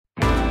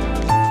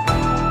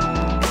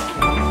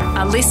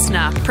a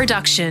listener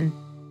production.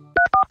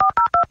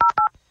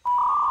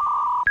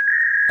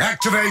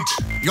 Activate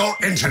your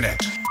internet,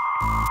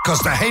 because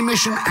the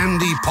Hamish and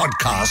Andy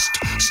podcast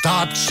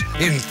starts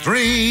in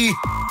 3,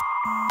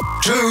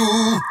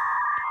 2...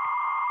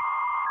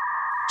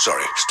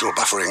 Sorry, still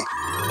buffering.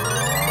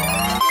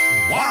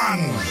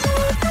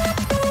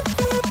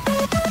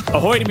 1.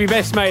 Ahoy to me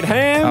best mate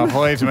Ham.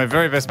 Ahoy to my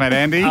very best mate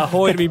Andy.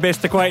 Ahoy to me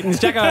best acquaintance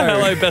Jacko.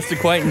 Hello, best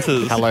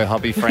acquaintances. Hello,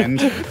 hobby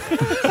friend.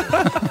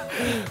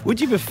 Would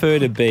you prefer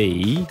to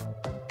be...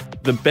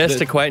 The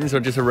best acquaintance or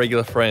just a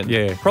regular friend?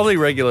 Yeah. Probably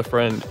regular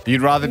friend.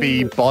 You'd rather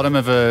be bottom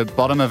of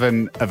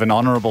an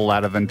honourable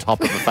ladder than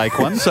top of a fake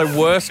one? So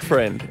worst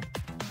friend.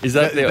 Is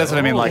that That's what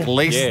I mean, like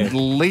least.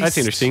 That's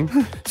interesting.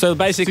 So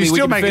basically, So would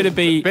you you prefer to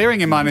be...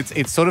 Bearing in mind,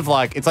 it's sort of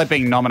like, it's like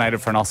being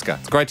nominated for an Oscar.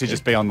 It's great to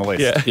just be on the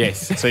list. Yeah.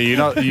 Yes. So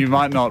you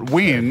might not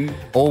win,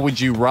 or would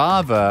you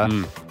rather,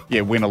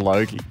 win a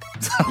Logie?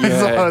 So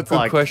it's good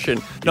like,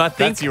 question. No, I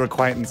think that's your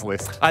acquaintance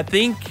list. I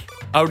think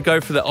I would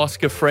go for the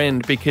Oscar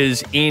friend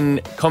because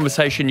in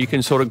conversation you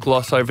can sort of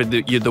gloss over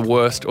you're the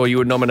worst or you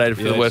were nominated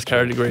for the worst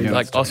category, Yeah,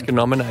 like that's true. Oscar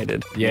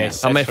nominated.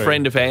 Yes, I'm a that's true.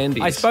 friend of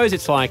Andy's. I suppose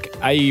it's like,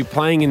 are you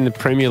playing in the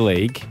Premier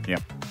League Yeah.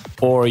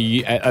 or are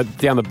you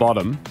down the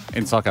bottom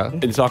In soccer.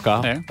 in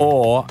soccer, Yeah.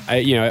 or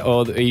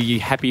or are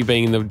you happy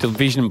being in the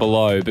division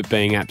below but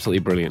being absolutely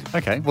brilliant?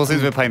 Okay. Well,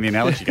 since we're playing the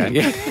analogy game,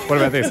 Yeah. what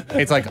about this?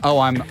 It's like,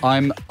 I'm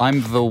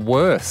the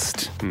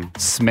worst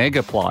Smeg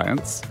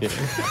appliance,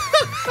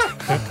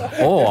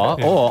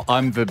 or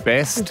I'm the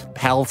best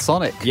Pal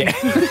Sonic. Yeah.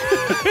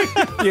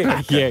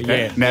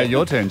 yeah. Now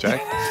your turn,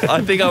 Jack.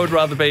 I think I would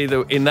rather be the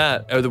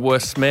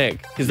worst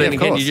Smeg because then Yeah,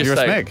 of again course, you just you're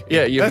say a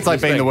Smeg. you're That's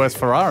like being the worst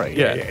Ferrari.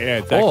 Yeah.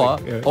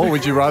 Exactly. Or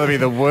would you rather be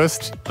the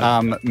worst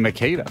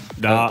Makita?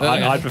 No,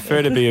 I'd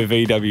prefer to be a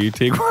VW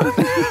Tiguan.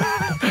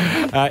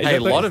 Hey, a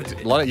lot of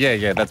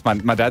that's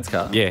my dad's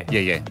car. Yeah.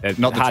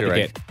 Not the Hard to Touareg.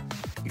 get.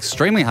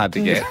 Extremely hard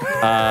to get.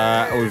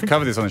 We've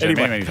covered this on the show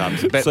Anyway. many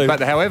times. So- But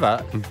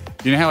however,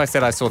 you know how I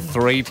said I saw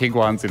 3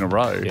 Tiguans in a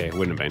row? Yeah, it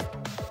wouldn't have been.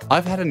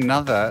 I've had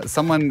another.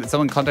 Someone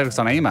contacted us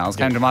on emails,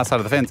 came to my side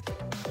of the fence.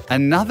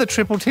 Another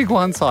triple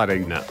Tiguan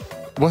sighting. No.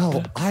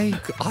 Well, I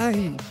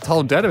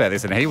told Dad about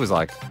this, and he was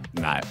like,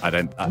 "No, I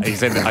don't." He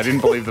said, "I didn't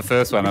believe the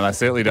first one, and I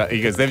certainly don't."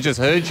 He goes, "They've just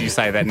heard you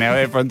say that. Now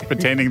everyone's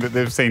pretending that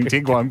they've seen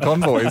Tiguan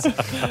convoys."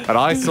 And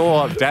I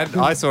saw a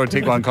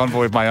Tiguan convoy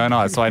with my own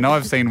eyes, so I know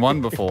I've seen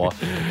one before,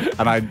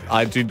 and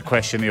I did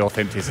question the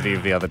authenticity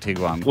of the other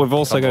Tiguan. We've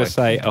also got to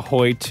say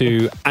ahoy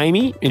to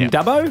Amy in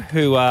Dubbo,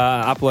 who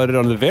uploaded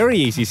on the very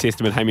easy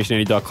system at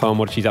hamishandy.com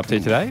what she's up to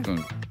today.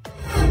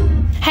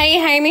 Hey,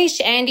 Hamish,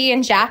 Andy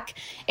and Jack.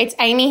 It's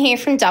Amy here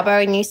from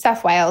Dubbo in New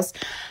South Wales.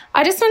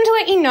 I just wanted to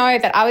let you know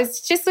that I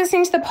was just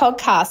listening to the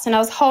podcast and I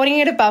was holding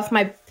it above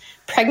my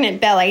pregnant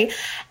belly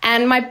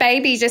and my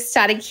baby just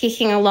started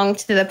kicking along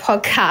to the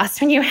podcast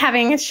when you were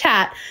having a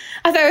chat.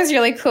 I thought it was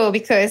really cool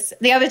because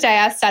the other day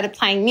I started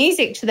playing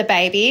music to the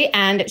baby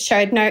and it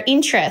showed no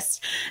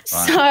interest.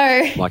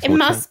 Right. So it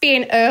must be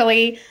an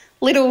early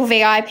little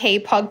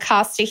VIP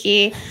podcaster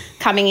here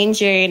coming in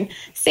June.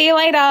 See you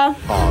later.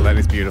 Oh, that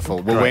is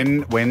beautiful. Well,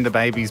 when the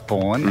baby's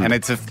born, and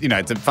it's a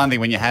fun thing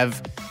when you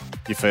have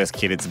your first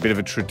kid. It's a bit of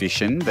a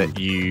tradition that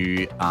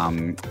you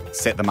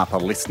set them up a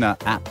listener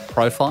app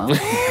profile,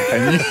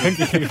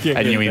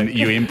 and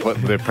you input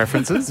their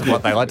preferences,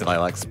 what they like. Do they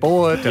like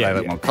sport? Do they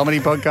like more comedy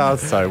podcasts?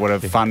 So what a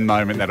fun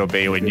moment that'll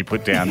be when you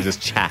put down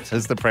just chat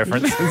as the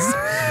preferences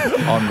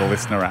on the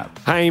listener app.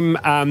 Haim,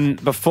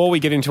 before we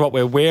get into what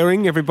we're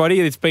wearing,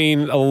 everybody, it's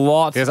been a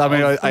lot. Yes, I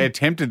mean, I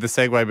attempted the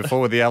segue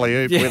before with the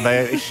alley-oop with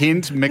a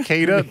hint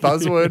Makita,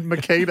 buzzword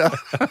Makita.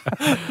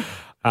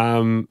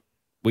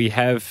 We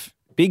have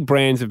big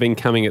brands have been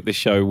coming at the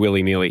show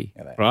willy-nilly,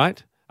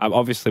 right?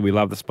 Obviously, we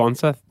love the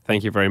sponsor.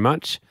 Thank you very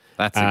much.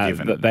 That's a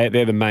given.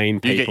 They're the main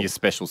people. You get your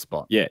special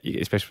spot. Yeah, you get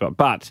your special spot.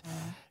 But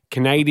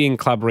Canadian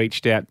Club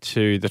reached out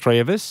to the three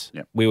of us.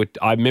 Yep.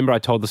 I remember I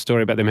told the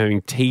story about them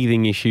having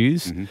teething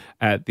issues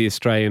at the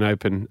Australian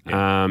Open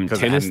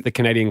tennis. The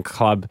Canadian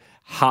Club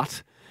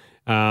hut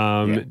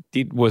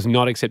was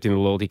not accepting the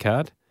loyalty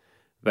card.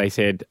 They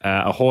said,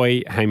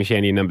 ahoy, Hamish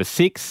Andy, number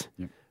 6.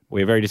 Yep.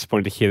 We're very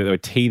disappointed to hear that there were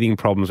teething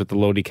problems with the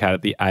loyalty card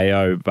at the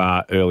AO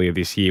bar earlier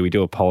this year. We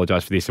do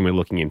apologise for this and we're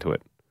looking into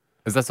it.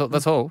 That's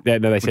all? Yeah,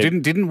 no, they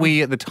said... Didn't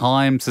we at the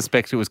time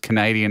suspect it was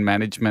Canadian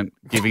management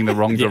giving the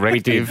wrong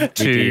directive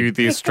to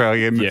the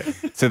Australian,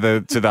 to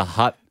the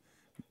hut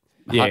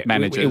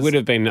managers? It would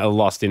have been a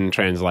lost in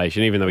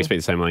translation, even though we speak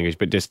the same language,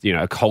 but just,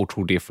 a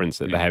cultural difference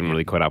that they haven't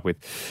really caught up with.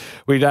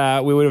 We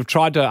would have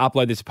tried to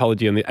upload this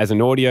apology as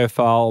an audio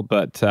file,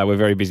 but we're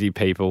very busy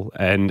people,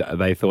 and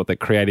they thought that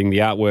creating the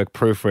artwork,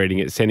 proofreading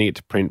it, sending it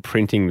to print,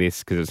 printing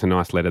this, because it's a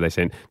nice letter they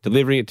sent,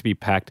 delivering it to be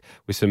packed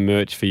with some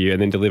merch for you,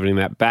 and then delivering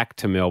that back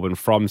to Melbourne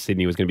from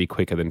Sydney was going to be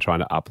quicker than trying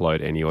to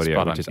upload any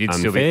audio, which is You'd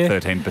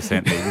unfair. still be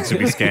 13%. You'd still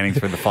be scanning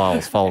through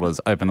the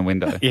folders, open the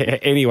window. Yeah,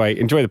 anyway,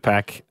 enjoy the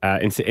pack.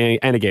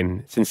 And again,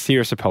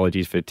 sincerest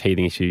apologies for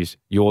teething issues.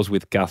 Yours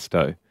with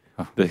gusto,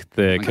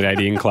 the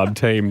Canadian club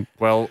team.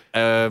 Well,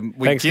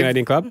 Thanks,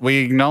 Canadian Club. We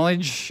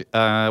acknowledge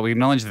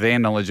their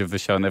knowledge of the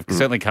show, and they've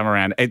certainly come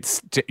around.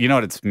 It's you know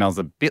what it smells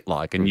a bit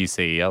like? A new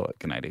CEO at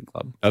Canadian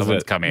Club.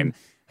 Someone's come in,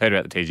 heard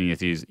about the teaching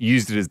youth,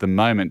 used it as the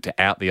moment to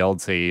out the old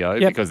CEO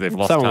because they've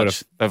lost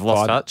touch. They've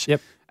lost touch.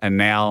 Yep. And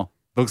now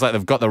looks like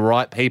they've got the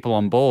right people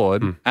on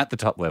board at the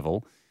top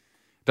level.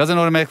 Doesn't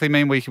automatically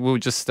mean we'll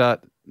just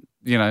start,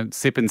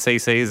 sipping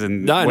CCs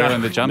and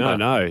wearing the jumper.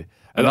 No.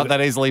 Not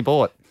that easily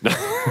bought.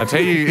 I'll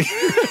tell you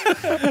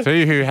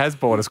who has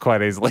bought us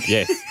quite easily.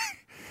 Yes.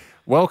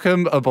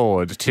 Welcome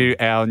aboard to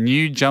our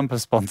new jumper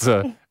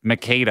sponsor,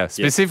 Makita,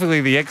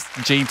 specifically the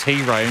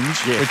XGT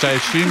range, which I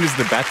assume is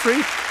the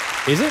battery.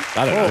 Is it?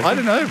 I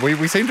don't know.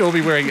 We seem to all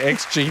be wearing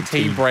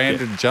XGT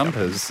branded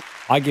jumpers.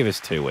 I give us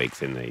 2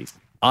 weeks in these.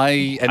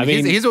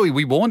 Here's what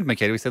we warned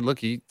Makita. We said,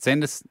 look, you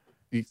send us.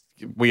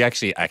 We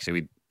actually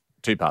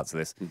two parts of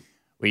this.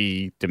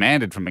 We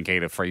demanded from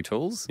Makita free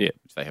tools,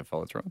 which they have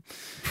followed through.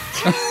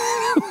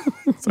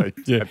 So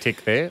a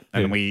tick there.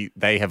 And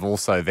they have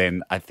also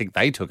then, I think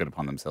they took it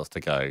upon themselves to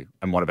go,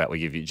 and what about we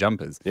give you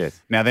jumpers?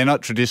 Yes. Now, they're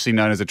not traditionally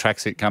known as a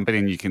tracksuit company,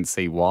 and you can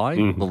see why. A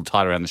little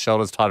tight around the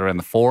shoulders, tight around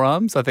the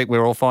forearms, I think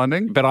we're all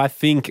finding. But I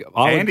think...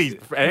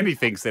 Andy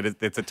thinks that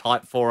it's a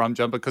tight forearm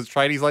jumper because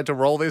tradies like to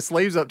roll their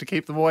sleeves up to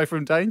keep them away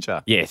from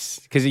danger. Yes,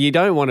 because you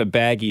don't want a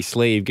baggy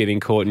sleeve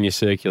getting caught in your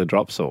circular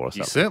drop saw or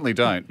something. You certainly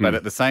don't. But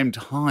at the same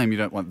time, you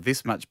don't want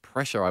this much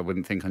pressure, I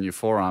wouldn't think, on your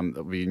forearm.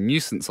 That would be a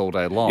nuisance all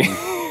day long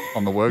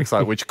on the work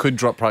site, which could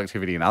drop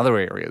productivity in other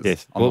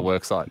areas on the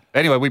work site.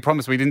 Anyway, we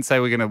promised we didn't say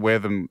we're going to wear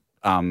them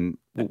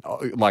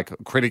like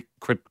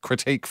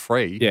critique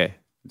free. Yeah.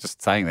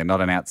 Just saying they're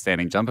not an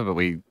outstanding jumper, but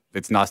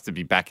it's nice to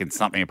be back in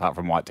something apart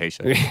from white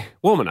T-shirt.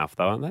 Warm enough,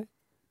 though, aren't they?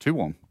 Too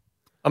warm.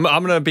 I'm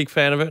not a big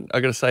fan of it.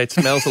 I got to say, it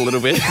smells a little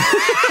bit.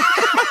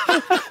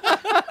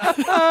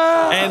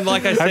 And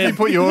like I said, have you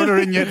put your order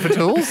in yet for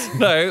tools?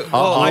 No.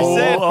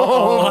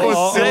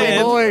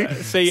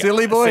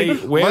 Silly boy.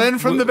 Learn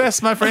from the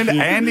best, my friend.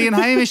 Andy and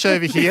Hamish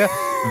over here.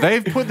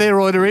 They've put their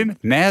order in.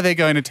 Now they're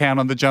going to town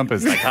on the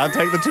jumpers. They can't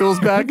take the tools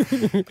back.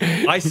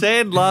 I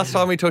said last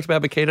time we talked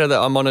about Makita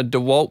that I'm on a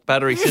DeWalt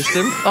battery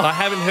system. I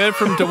haven't heard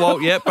from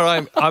DeWalt yet,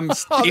 but I'm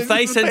if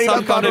they sent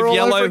some kind of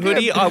yellow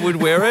hoodie, I would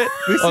wear it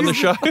on the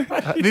show.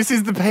 This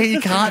is the pay. You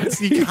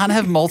can't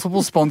have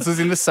multiple sponsors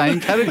in the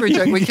same category,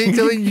 Jack. We keep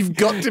telling you, you've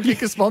got to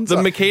pick a sponsor.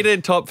 The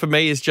Makita top for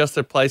me is just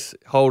a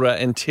placeholder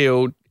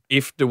until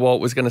if DeWalt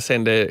was going to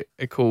send a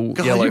cool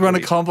yellow. You run a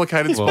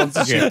complicated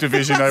sponsorship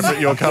division over at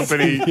your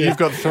company. You've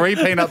got 3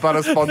 peanut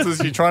butter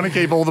sponsors. You're trying to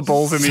keep all the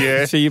balls in the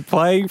air. So you're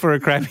playing for a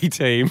crappy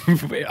team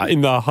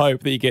in the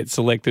hope that you get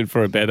selected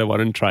for a better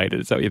one and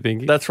traded. Is that what you're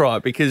thinking? That's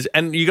right.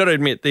 And you got to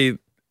admit,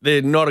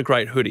 they're not a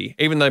great hoodie,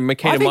 even though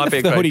Makita might be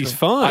a great hoodie. The hoodie's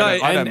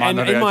fine. And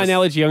in my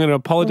analogy, I'm going to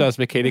apologise,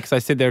 Makita, because I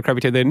said they're a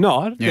crappy team. They're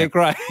not. Yeah. They're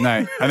great.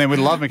 No. And then we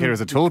love Makita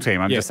as a tool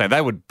team. I'm just saying they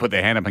would put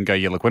their hand up and go,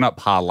 look, we're not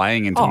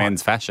parlaying into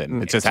men's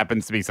fashion. It just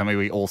happens to be something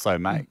we also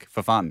make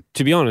for fun.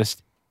 To be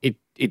honest,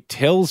 it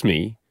tells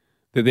me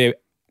that they're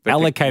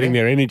allocating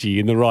their energy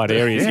in the right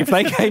areas. If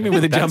they came in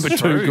with a jumper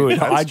too good,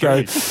 I'd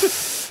go...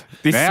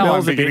 Now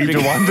I'm beginning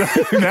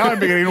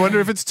to wonder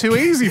if it's too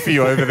easy for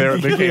you over there at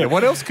Makita.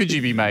 What else could you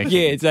be making?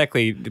 Yeah,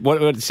 exactly.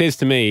 What it says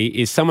to me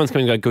is someone's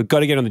going to go, got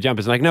to get on the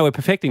jumpers. I'm like, no, we're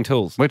perfecting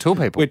tools. We're tool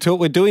people.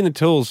 We're doing the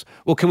tools.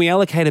 Well, can we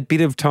allocate a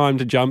bit of time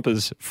to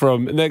jumpers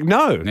from... Like,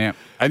 no. Yeah.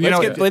 And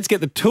let's get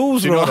the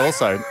tools right.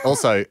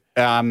 Also,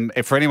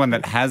 if for anyone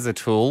that has a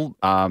tool,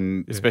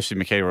 especially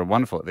Makita are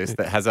wonderful at this,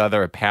 that has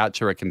either a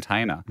pouch or a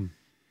container...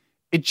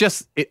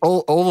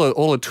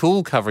 All a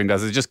tool covering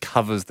does is it just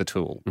covers the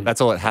tool.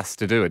 That's all it has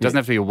to do. It doesn't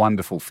have to be a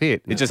wonderful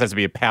fit. It just has to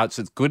be a pouch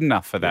that's good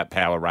enough for that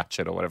power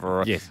ratchet or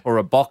whatever, or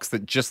a box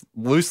that just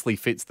loosely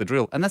fits the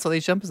drill. And that's what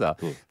these jumpers are.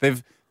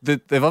 They've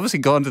obviously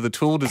gone to the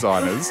tool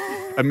designers.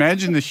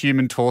 Imagine the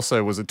human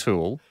torso was a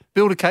tool.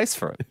 Build a case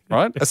for it,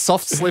 right? A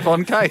soft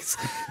slip-on case.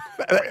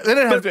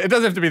 It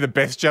doesn't have to be the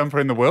best jumper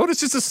in the world.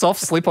 It's just a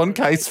soft slip-on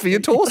case for your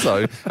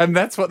torso. And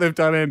that's what they've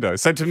done, Endo.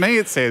 So to me,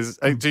 it says,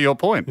 to your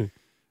point,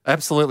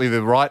 absolutely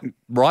the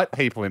right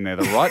people in there,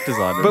 the right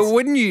designers. But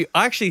wouldn't you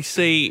actually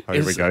see...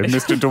 Here we go,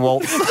 Mr.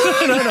 DeWalt.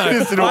 No.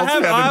 Mr.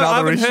 DeWalt's I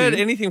haven't heard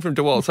anything from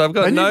DeWalt, so I've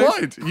got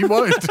You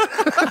won't.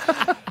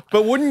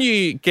 But wouldn't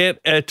you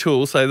get a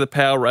tool, say the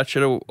power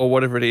ratchet or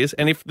whatever it is,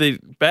 and if the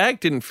bag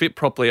didn't fit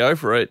properly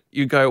over it,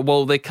 you go,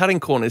 well, they're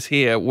cutting corners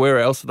here. Where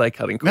else are they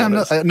cutting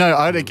corners? No,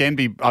 I'd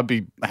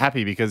be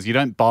happy because you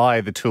don't buy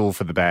the tool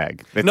for the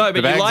bag. No,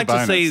 but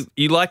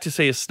you like to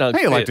see a snug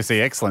fit. You like to see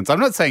excellence. I'm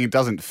not saying it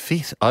doesn't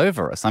fit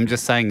over us. I'm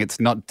just saying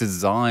it's not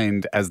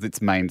designed as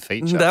its main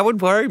feature. That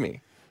would worry me.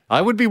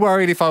 I would be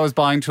worried if I was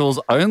buying tools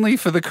only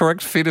for the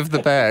correct fit of the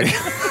bag.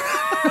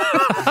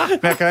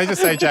 Now, can I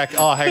just say, Jack?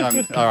 Oh, hang on.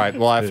 All right.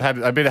 Well, I've had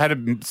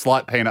a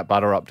slight peanut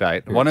butter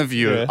update. One of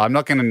you, I'm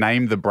not going to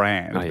name the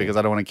brand because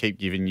I don't want to keep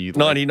giving you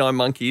 99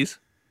 Monkeys.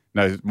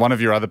 No, one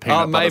of your other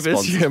peanut butter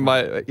sponsors.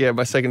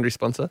 My secondary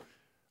sponsor.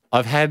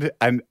 I've had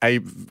a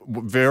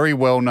very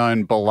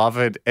well-known,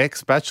 beloved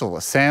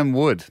ex-bachelor, Sam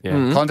Wood,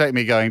 contact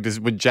me going,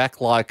 would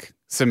Jack like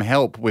some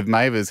help with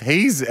Mavers.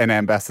 He's an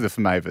ambassador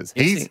for Mavers.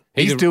 He's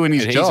doing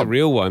his job. He's a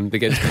real one that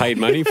gets paid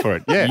money for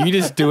it. Yeah. You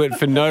just do it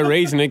for no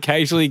reason.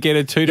 Occasionally get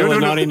a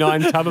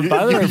 $2.99 tub of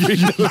butter.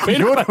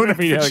 You're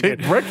doing a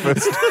cheap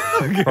breakfast.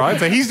 Right?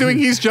 So he's doing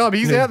his job.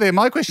 He's out there.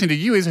 My question to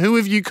you is, who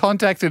have you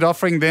contacted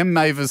offering them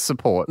Mavers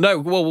support? No,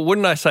 well,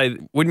 wouldn't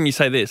you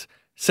say this?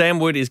 Sam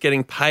Wood is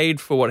getting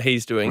paid for what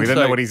he's doing. We don't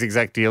know what his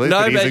exact deal is,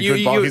 but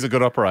he's a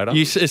good operator.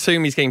 You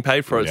assume he's getting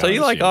paid for it. So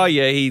you're like, oh,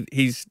 yeah,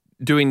 he's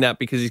doing that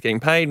because he's getting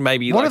paid.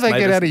 Maybe he what do likes they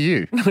get out of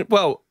you?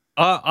 Well,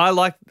 I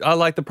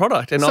like the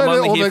product, and I'm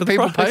only here for the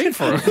product. Paid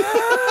for it.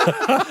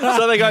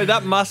 So they go,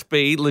 that must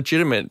be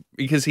legitimate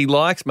because he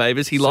likes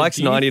Mavers. He likes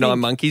 99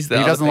 Monkeys. He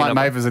doesn't like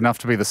Mavers enough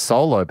to be the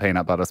solo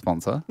peanut butter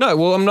sponsor. No,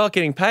 well, I'm not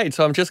getting paid,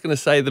 so I'm just going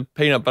to say the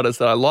peanut butters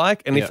that I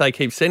like, and if they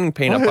keep sending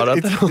peanut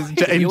butter...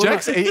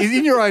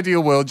 In your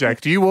ideal world,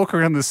 Jack, do you walk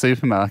around the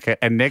supermarket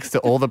and next to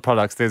all the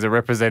products there's a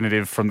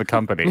representative from the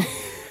company?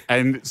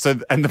 And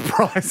the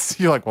price,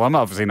 you're like, well, I'm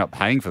obviously not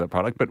paying for the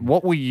product, but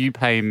what will you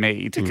pay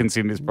me to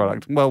consume this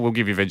product? Well, we'll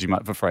give you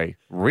Vegemite for free.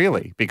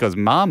 Really? Because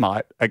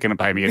Marmite are going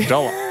to pay me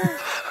 $1.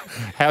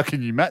 How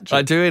can you match it?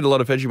 I do eat a lot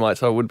of Vegemite,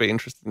 so I would be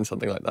interested in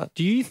something like that.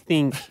 Do you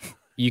think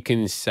you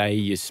can say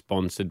you're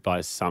sponsored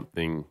by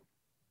something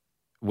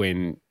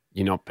when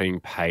you're not being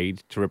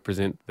paid to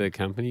represent the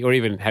company, or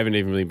haven't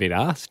even really been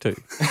asked to?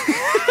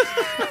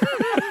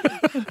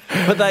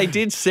 But they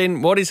did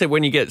send, what is it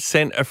when you get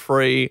sent a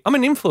free, I'm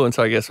an influencer,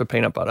 I guess, for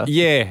peanut butter.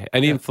 Yeah,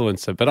 an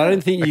influencer. But I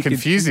don't think you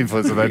confuse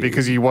influencer, though,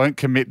 because you won't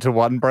commit to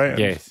one brand.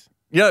 Yes.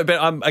 Yeah, but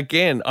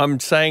I'm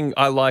saying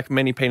I like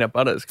many peanut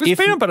butters. Because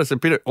peanut butter's a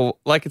bit,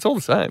 it's all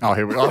the same. Oh,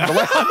 here we go.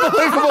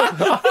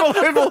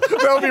 Unbelievable.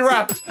 They'll be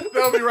wrapped.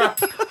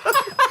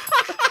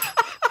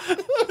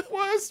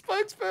 Worst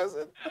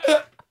spokesperson.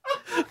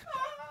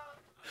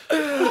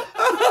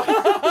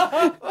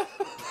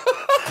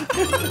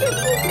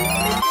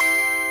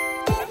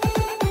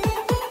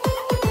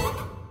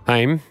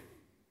 Haim,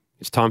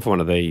 it's time for one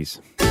of these.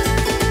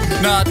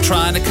 Not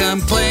trying to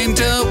complain,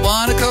 don't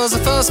want to cause a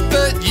fuss,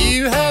 but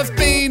you have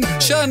been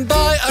shunned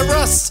by a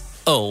Russ.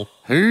 Oh.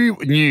 Who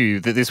knew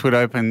that this would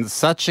open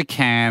such a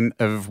can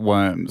of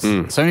worms?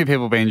 So many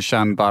people being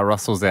shunned by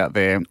Russells out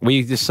there.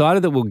 We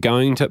decided that we're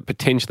going to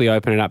potentially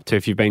open it up to,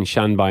 if you've been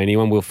shunned by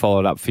anyone, we'll follow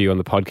it up for you on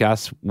the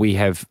podcast. We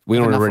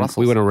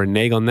want to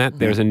renege on that.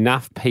 There's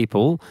enough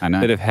people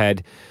that have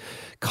had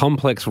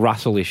complex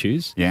Russell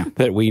issues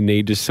that we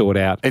need to sort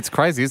out. It's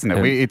crazy, isn't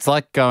it? It's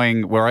like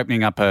we're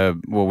opening up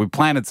we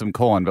planted some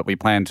corn, but we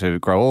plan to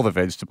grow all the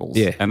vegetables.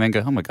 Yeah. And then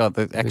go, oh my God,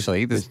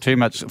 there's too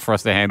much for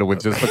us to handle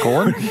with just the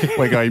corn.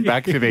 We're going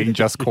back to being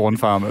just corn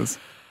farmers.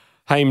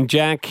 Hey,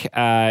 Jack,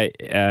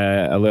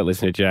 alert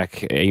listener Jack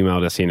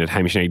emailed us in at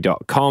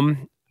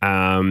hamishandy.com.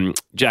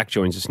 Jack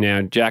joins us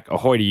now. Jack,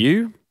 ahoy to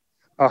you.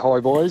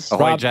 Ahoy, boys.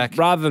 Ahoy, Jack.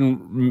 Rather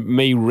than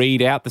me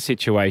read out the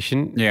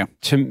situation,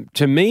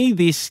 to me,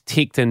 this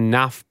ticked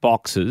enough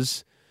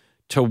boxes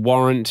to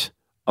warrant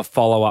a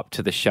follow-up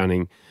to the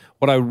shunning.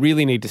 What I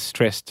really need to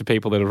stress to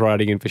people that are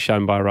writing in for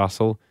Shunned by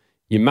Russell,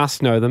 you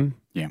must know them.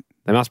 Yeah.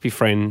 They must be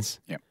friends.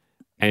 Yeah.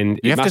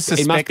 And it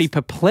must be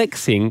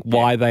perplexing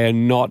why they are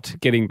not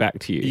getting back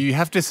to you. You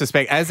have to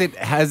suspect, as it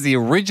has the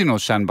original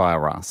Shunned by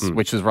Russ,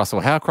 which was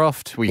Russell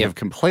Howcroft, we have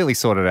completely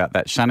sorted out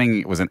that shunning.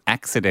 It was an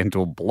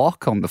accidental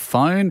block on the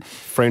phone.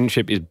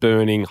 Friendship is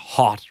burning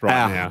hot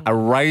now. A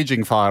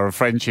raging fire of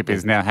friendship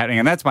is now happening.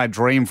 And that's my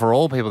dream for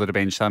all people that have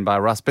been shunned by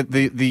Russ. But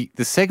the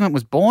segment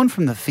was born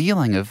from the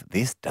feeling of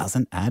this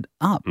doesn't add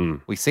up.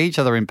 We see each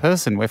other in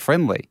person. We're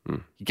friendly.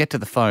 You get to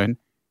the phone.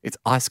 It's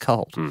ice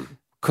cold.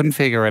 Couldn't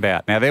figure it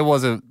out. Now, there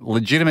was a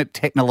legitimate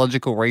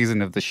technological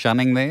reason of the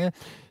shunning there,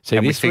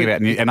 and we figured it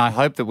out. And I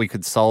hope that we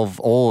could solve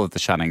all of the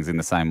shunnings in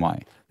the same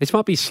way. This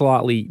might be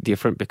slightly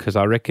different because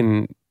I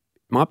reckon it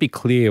might be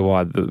clear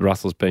why the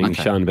Russell's being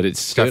shunned, but it's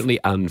certainly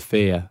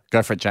unfair.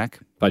 Go for it, Jack.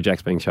 By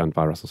Jack's being shunned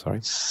by Russell, sorry.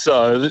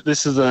 So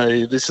this is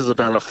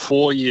about a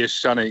 4-year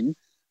shunning,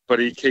 but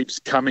he keeps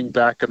coming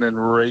back and then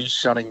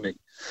re-shunning me.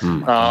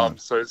 So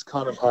it's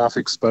kind of half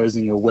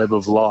exposing a web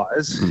of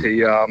lies.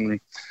 He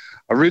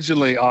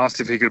originally asked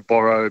if he could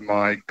borrow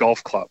my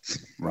golf clubs.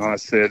 I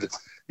said,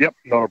 yep,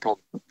 not a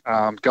problem.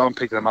 Go and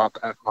pick them up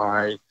at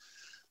my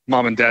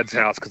mum and dad's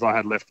house because I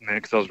had left them there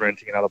because I was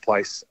renting another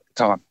place at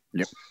the time.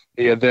 Yep.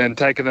 He had then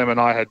taken them and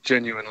I had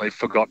genuinely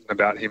forgotten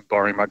about him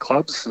borrowing my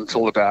clubs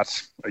until about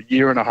a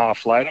year and a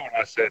half later when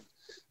I said,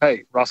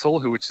 hey, Russell,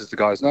 which is the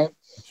guy's name.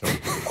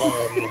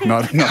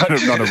 Not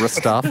a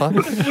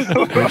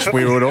Rustaffa, which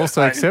we would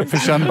also accept for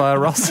Shunned by a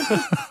Russ.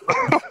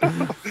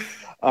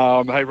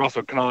 Hey,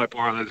 Russell, can I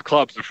borrow those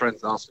clubs? The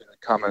friends asked me to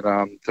come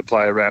and to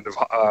play a round of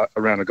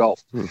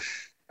golf.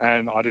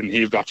 And I didn't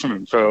hear back from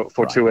him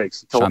for 2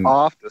 weeks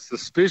until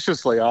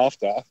suspiciously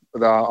after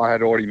I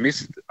had already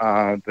missed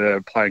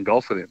the playing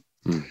golf with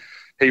him.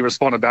 He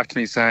responded back to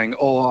me saying,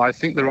 I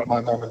think they're at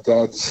my mum and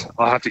dad's.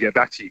 I'll have to get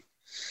back to you.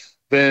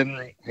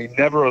 Then he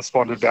never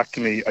responded back to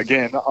me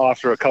again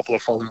after a couple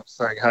of follow-ups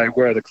saying, hey,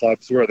 where are the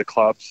clubs? Where are the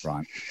clubs?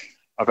 Right.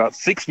 About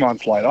 6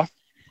 months later,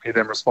 he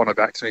then responded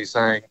back to me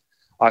saying,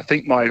 I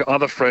think my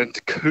other friend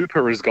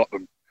Cooper has got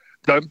them.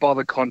 don't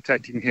bother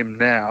contacting him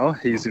now.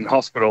 He's in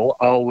hospital.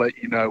 I'll let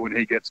you know when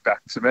he gets back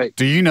to me.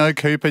 Do you know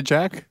Cooper,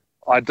 Jack?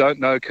 I don't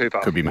know Cooper.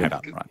 Could be made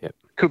up, right? Yep.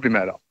 Could be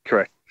made up,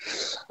 correct.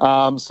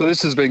 So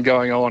this has been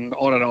going on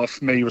and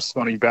off, me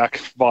responding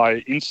back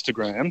by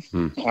Instagram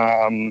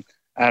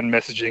and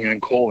messaging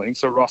and calling.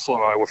 So Russell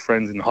and I were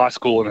friends in high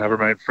school and have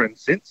remained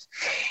friends since,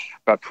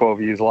 about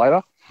 12 years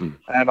later.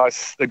 And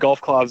the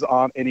golf clubs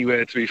aren't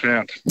anywhere to be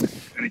found.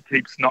 And he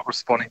keeps not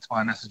responding to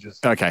my messages.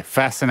 Okay,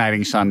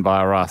 fascinating, Shunned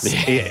by Russ.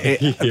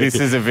 This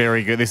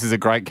is a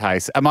great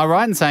case. Am I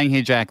right in saying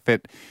here, Jack,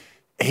 that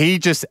he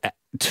just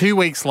 2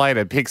 weeks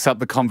later picks up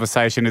the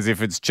conversation as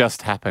if it's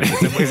just happened?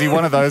 Is he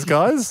one of those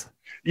guys?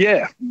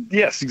 Yeah.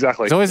 Yes,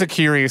 exactly. It's always a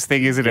curious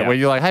thing, isn't it? Yeah. Where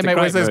you're like, hey, It's a mate,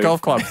 where's great those move.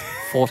 golf clubs?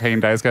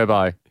 14 days go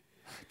by.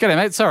 G'day,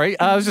 mate. Sorry,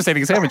 I was just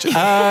eating a sandwich.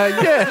 I'm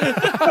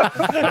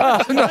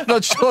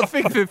not sure.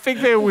 Think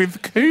they're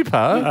with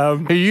Cooper,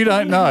 who you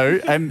don't know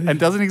and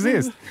doesn't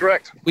exist.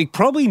 Correct. We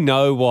probably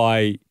know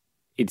why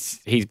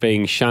he's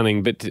being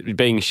shunned,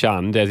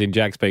 as in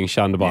Jack's being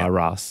shunned by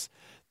Russ.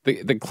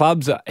 The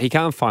clubs, he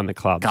can't find the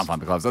clubs. Can't find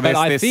the clubs. But They're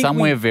I think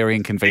somewhere very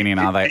inconvenient,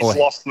 are they? He's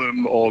lost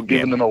them or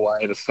given them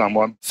away to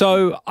someone.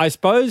 So I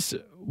suppose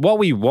what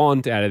we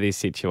want out of this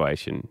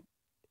situation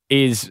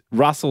is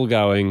Russell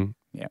going,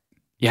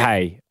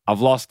 hey,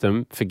 I've lost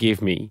them, forgive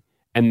me.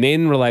 And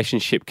then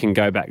relationship can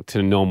go back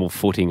to normal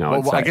footing, I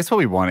would say. I guess what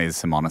we want is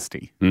some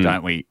honesty,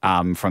 don't we,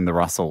 from the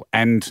Russell?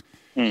 And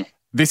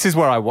this is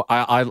where I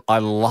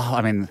love,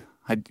 I mean,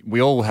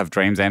 we all have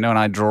dreams, Ando, and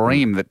I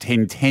dream that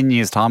in 10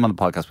 years' time on the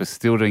podcast, we're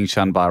still doing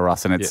Shunned by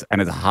Russ, and it's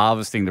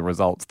harvesting the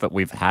results that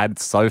we've had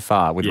so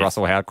far with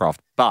Russell Howcroft.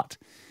 But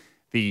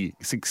the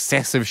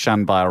success of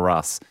Shunned by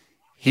Russ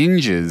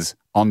hinges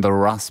on the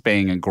Russ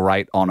being a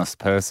great, honest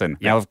person.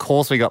 Now, of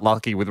course, we got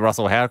lucky with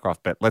Russell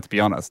Howcroft, but let's be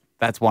honest,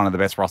 that's one of the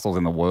best Russells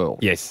in the world.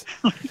 Yes.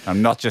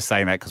 I'm not just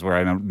saying that because we're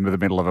in the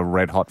middle of a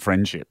red-hot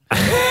friendship.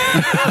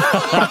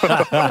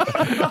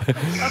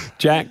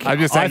 Jack, I'm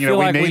just saying, I feel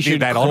we like need we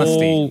should that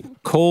honesty.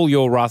 call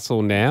your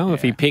Russell now.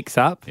 If he picks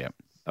up,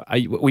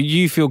 would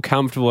you feel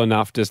comfortable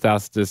enough just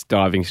us just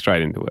diving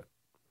straight into it?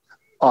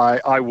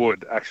 I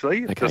would,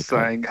 actually. Okay, just cool.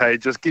 saying, hey,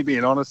 just give me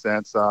an honest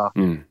answer.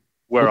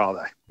 Where are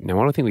they? Now,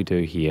 what I think we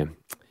do here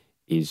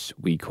is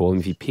we call him.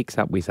 If he picks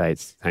up, we say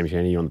it's Hamish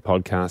Andy on the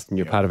podcast and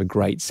you're part of a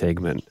great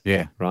segment.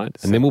 Yeah. Right?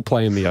 And then we'll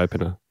play him the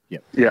opener.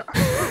 Yeah.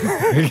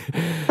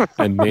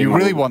 And then You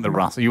really want the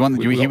Russell. You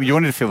wanted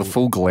to feel the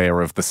full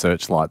glare of the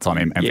searchlights on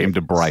him and for him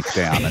to break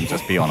down and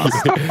just be honest.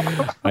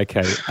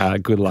 Okay,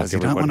 good luck, Because you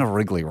don't everyone. want a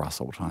wriggly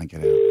Russell trying to get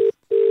out.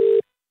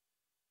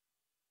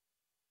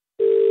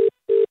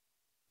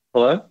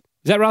 Hello? Is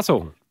that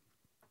Russell?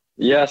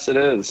 Yes, it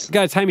is.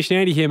 Go, it's Hamish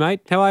Andy here, mate.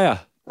 How are you?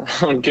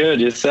 I'm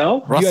good.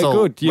 Yourself?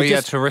 Russell, good. we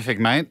are terrific,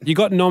 mate. You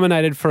got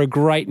nominated for a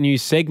great new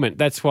segment.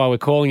 That's why we're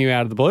calling you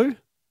out of the blue.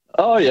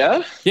 Oh,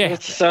 yeah? Yeah.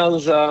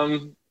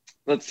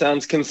 That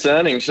sounds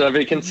concerning. Should I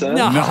be concerned?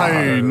 No.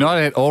 No, not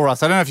at all,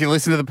 Russ. I don't know if you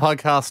listen to the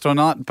podcast or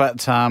not,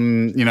 but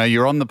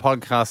you're on the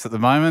podcast at the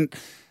moment.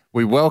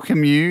 We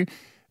welcome you.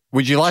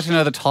 Would you like to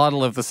know the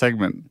title of the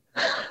segment?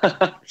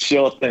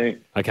 Sure thing.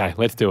 Okay,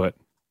 let's do it.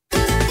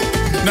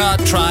 Not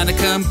trying to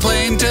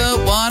complain,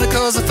 don't want to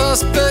cause a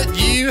fuss, but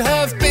you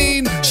have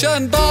been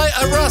shunned by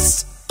a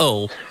Russ.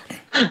 Oh.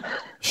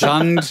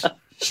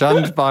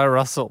 Shunned by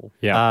Russell.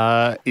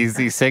 Yeah. Is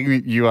the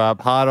segment you are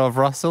part of,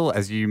 Russell.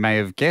 As you may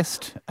have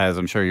guessed, as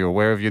I'm sure you're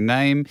aware of your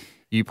name,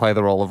 you play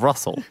the role of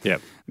Russell.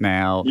 Yep.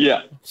 Now,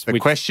 Yeah. the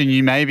question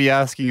you may be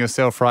asking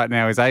yourself right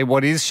now is A,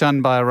 what is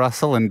Shunned by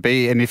Russell? And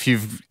B, and if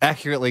you've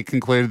accurately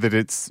concluded that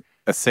it's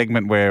a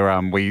segment where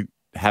we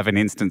have an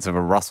instance of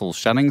a Russell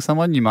shunning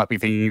someone, you might be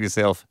thinking to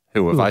yourself,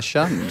 who have I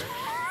shunned?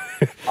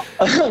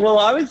 Well,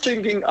 I was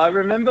thinking, I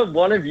remember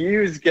one of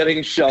you is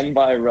getting shunned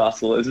by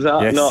Russell. Is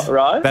that Yes. not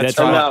right? That's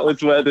and right. that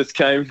was where this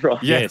came from.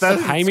 Yes,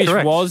 that's Hamish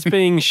correct. was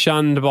being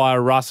shunned by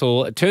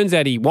Russell. It turns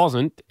out he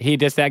wasn't. He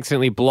just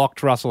accidentally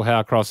blocked Russell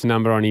Howcroft's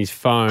number on his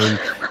phone,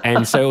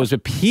 and so it was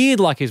appeared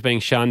like he was being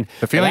shunned.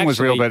 The feeling But was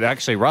real, actually- but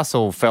actually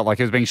Russell felt like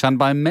he was being shunned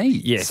by me.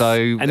 Yes. So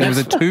And it was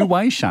a that's-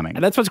 two-way shunning.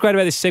 And that's what's great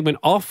about this segment.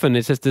 Often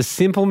it's just a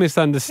simple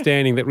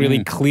misunderstanding that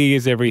really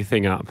clears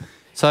everything up.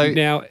 So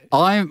Now-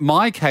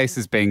 my case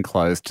has been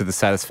closed to the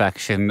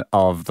satisfaction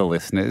of the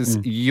listeners.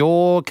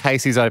 Your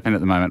case is open at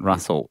the moment,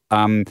 Russell.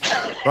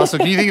 Russell,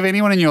 can you think of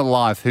anyone in your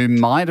life who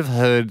might have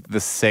heard the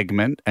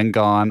segment and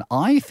gone,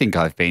 I think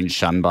I've been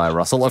shunned by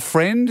Russell? A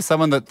friend,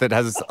 someone that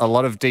has a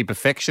lot of deep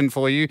affection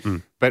for you,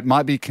 but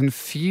might be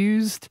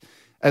confused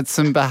at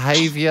some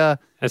behaviour.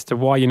 As to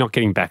why you're not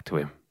getting back to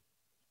him.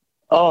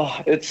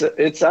 Oh, it's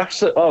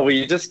actually. Oh, well,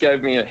 you just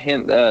gave me a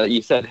hint. You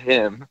said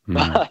him.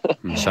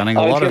 Shunning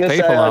a I was lot of gonna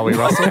people, say, are we,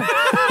 Russell?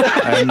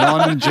 A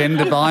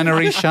non-gender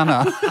binary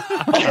shunner.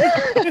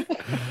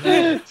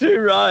 Too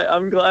right.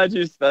 I'm glad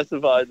you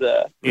specified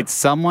there. It's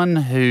someone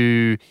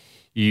who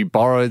you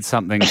borrowed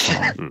something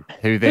from,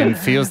 who then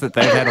feels that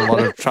they've had a lot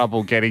of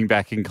trouble getting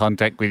back in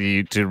contact with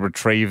you to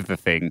retrieve the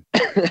thing.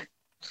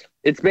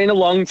 it's been a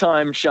long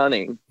time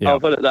shunning. Yeah. I'll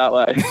put it that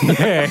way.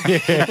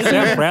 yeah.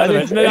 Sound proud of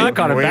it. No, I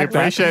kind of We back that.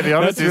 appreciate the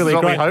honesty. That's really This is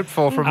what great. we hoped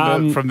for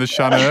from the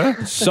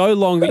shunner. So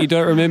long that you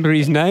don't remember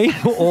his name,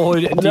 or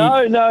do you-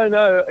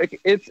 No.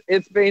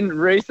 It's been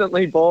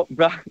recently brought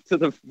back to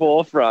the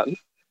forefront.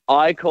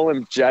 I call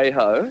him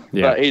J-Ho,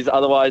 but he's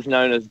otherwise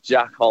known as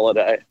Jack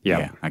Holiday.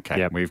 Yeah. Okay.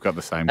 Yeah. We've got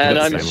the same. And got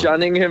I'm the same one.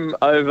 shunning him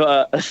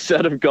over a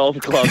set of golf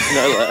clubs,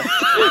 no less.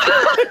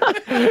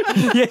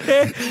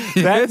 that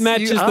Yes,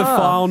 matches you the are.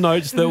 file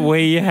notes that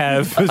we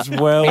have as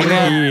well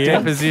here.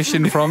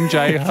 Deposition from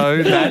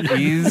J-Ho. That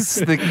is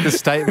the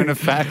statement of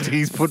fact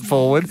he's put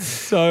forward.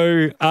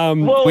 So,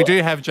 Well, We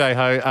do have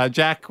J-Ho.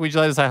 Jack, would you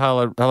like to say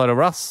hello to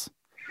Russ?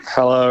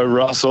 Hello,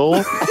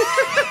 Russell.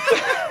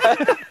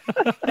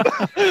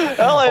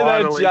 hello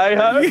there, Finally,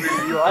 J-Ho.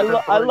 you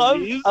after I 3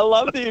 love years. I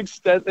love the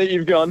extent that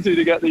you've gone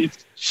to get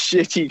these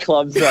shitty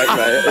clubs back,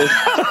 mate.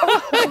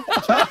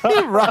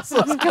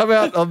 Russell's come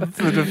out on the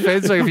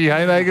defence of a few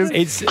haymakers.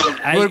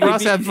 Look,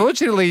 Russ,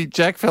 unfortunately,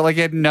 Jack felt like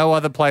he had no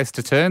other place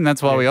to turn.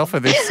 That's why we offer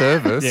this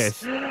service.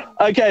 Yes.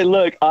 Okay,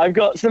 look, I've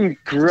got some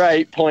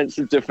great points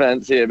of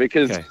defense here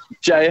because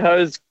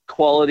J-Ho's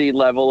quality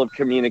level of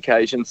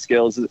communication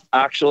skills has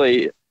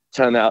actually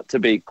turned out to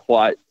be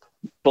quite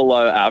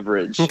below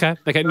average. Okay.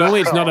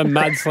 Normally it's not a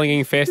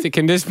mudslinging fest. It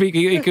can just be.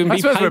 It can I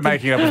be. suppose we're painted-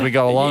 making it up as we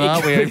go along,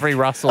 aren't we? Every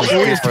Russell's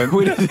different.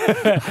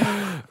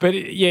 But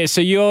yeah,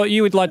 so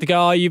you would like to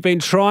go. Oh, you've been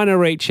trying to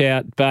reach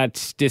out,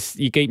 but just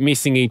you keep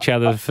missing each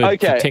other for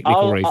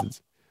technical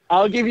reasons.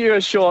 I'll give you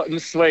a short and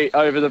sweet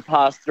over the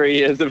past 3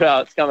 years of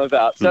how it's come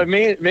about. So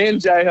me and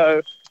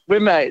J-Ho,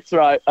 we're mates,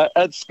 right?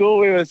 At school,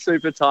 we were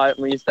super tight and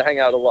we used to hang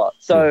out a lot.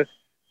 So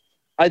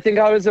I think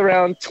I was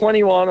around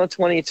 21 or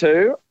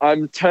 22.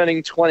 I'm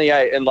turning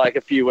 28 in like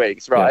a few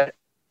weeks, right? Yeah.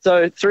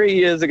 So 3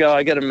 years ago,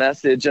 I get a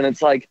message and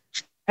it's like,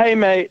 hey,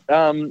 mate,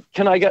 can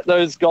I get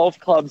those golf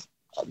clubs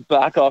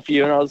back off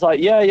you? And I was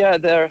like, yeah,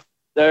 they're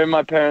in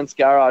my parents'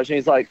 garage. And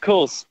he's like,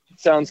 cool,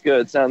 sounds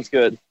good.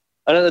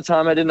 And at the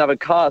time, I didn't have a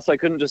car, so I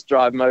couldn't just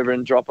drive them over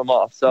and drop them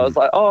off. So I was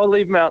like, I'll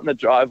leave them out in the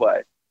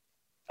driveway.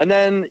 And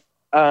then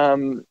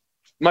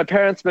my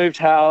parents moved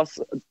house,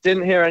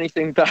 didn't hear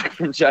anything back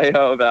from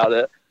J-Ho about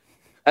it.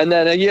 And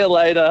then a year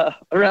later,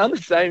 around the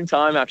same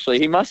time, actually,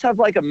 he must have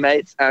like a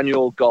mate's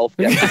annual golf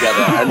get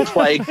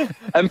together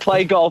and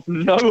play golf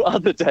no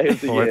other day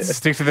of the year. Let's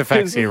stick to the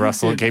facts here,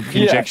 Russell, and keep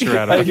conjecture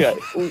out of it.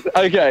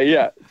 Okay,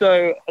 yeah.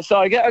 So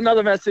I get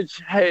another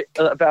message, hey,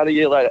 about a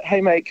year later,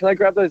 hey mate, can I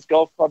grab those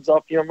golf clubs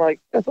off you? I'm like,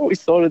 I thought we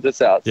sorted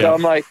this out. So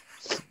I'm like,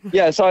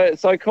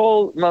 so I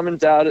call mum and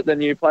dad at the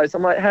new place.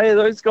 I'm like, hey, are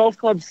those golf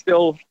clubs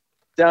still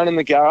down in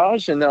the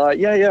garage? And they're like,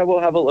 yeah,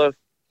 we'll have a look.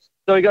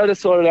 So we go to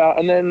sort it out,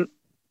 and then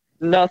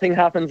nothing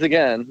happens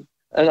again.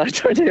 And I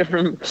don't hear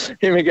from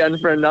him again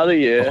for another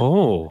year.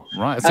 Oh,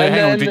 right. So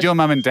hang on, did your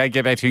mum and dad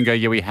get back to you and go,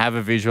 yeah, we have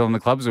a visual on the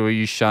clubs, or were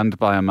you shunned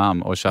by a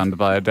mum or shunned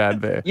by a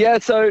dad there? Yeah,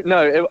 so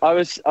no, I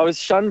was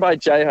shunned by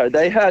J-Ho.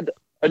 They had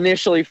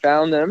initially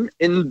found them.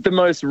 In the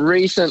most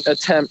recent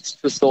attempts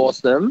to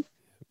source them,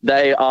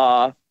 they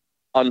are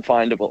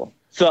unfindable.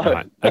 So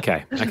right.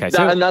 Okay. So this is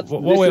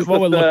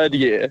the third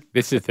year.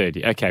 This is the third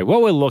year. Okay.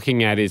 What we're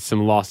looking at is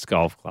some lost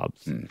golf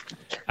clubs.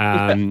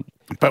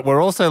 But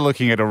we're also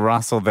looking at a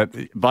Russell that,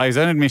 by his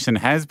own admission,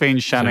 has been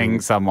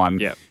shunning someone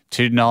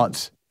to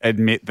not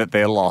admit that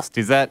they're lost.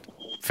 Is that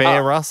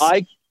fair, Russ?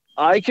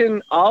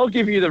 I'll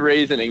give you the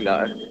reasoning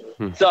though.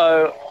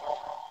 So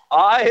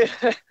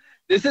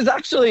this is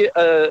actually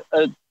a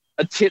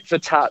tit for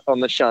tat on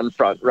the shun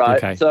front,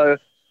 right? Okay. So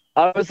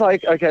I was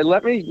like, okay,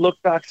 let me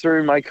look back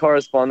through my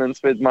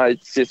correspondence with my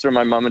sister and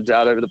my mum and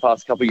dad over the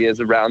past couple of years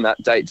around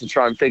that date to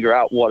try and figure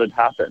out what had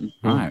happened.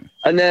 Right.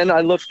 And then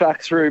I looked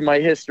back through my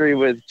history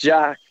with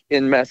Jack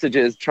in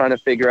messages trying to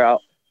figure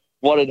out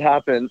what had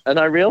happened. And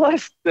I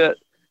realized that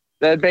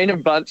there had been a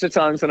bunch of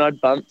times when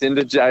I'd bumped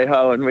into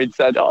J-Ho and we'd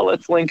said, oh,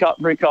 let's link up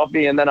for a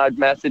coffee. And then I'd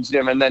messaged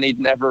him and then he'd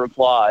never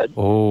replied.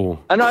 Oh.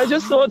 And I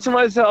just thought to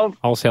myself,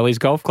 I'll sell his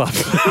golf club.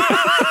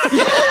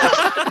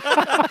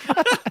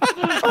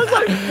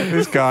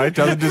 This guy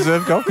doesn't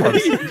deserve golf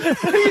clubs.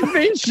 He's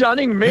been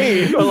shunning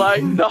me for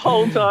like the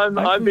whole time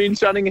I've been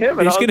shunning him.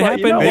 And This can happen.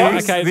 You know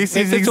what? Okay, This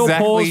is let's all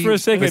pause exactly for a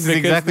second. This is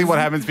exactly what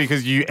happens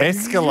because you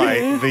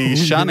escalate the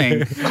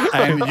shunning,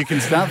 and you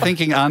can start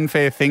thinking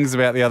unfair things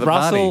about the other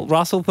party.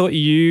 Russell thought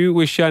you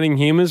were shunning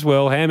him as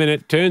well, Ham, and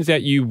it turns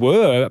out you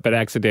were, but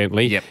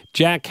accidentally. Yep.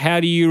 Jack, how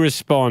do you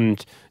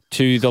respond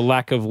to the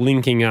lack of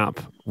linking up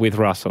with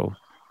Russell?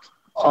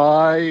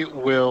 I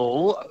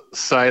will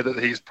say that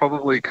he's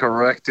probably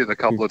correct in a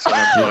couple of times.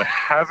 I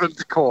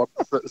haven't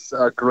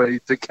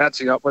agreed to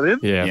catching up with him.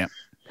 Yeah.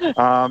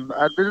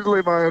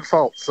 Admittedly, my own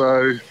fault.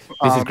 So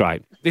This is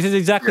great. This is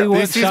exactly what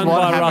This is Shunned what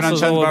by happened on Russell's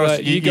Shunned all by about.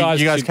 Russell.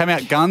 You guys come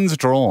out guns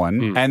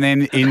drawn, and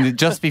then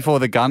just before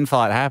the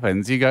gunfight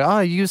happens, you go, "Oh,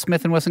 you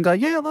Smith and Wesson?" Go,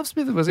 "Yeah, I love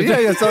Smith and Wesson."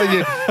 Yeah.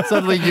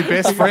 Suddenly you're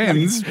best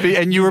friends,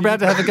 and you were about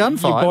to have a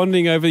gunfight. You're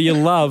bonding over your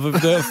love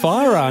of the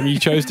firearm you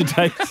chose to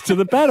take to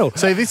the battle.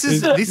 So this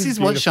is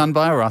what Shunned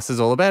by Russ is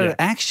all about. Yeah. It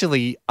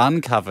actually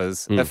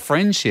uncovers a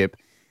friendship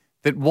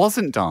that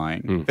wasn't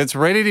dying, that's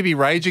ready to be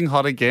raging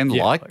hot again,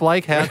 like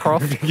Blake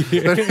Howcroft,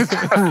 that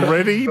is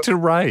ready to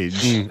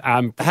rage.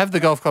 Have the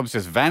golf clubs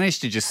just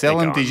vanished? Did you sell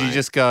them? Did you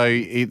just go,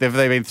 have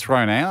they been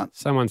thrown out?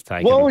 Someone's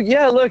taken Well, them.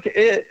 yeah, look,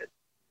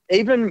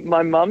 even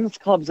my mum's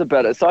clubs are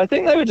better. So I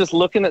think they were just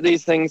looking at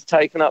these things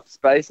taking up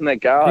space in their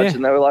garage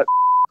and they were like,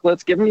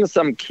 let's give them to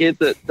some kid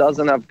that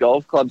doesn't have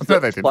golf clubs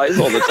that plays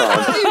all the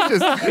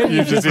time.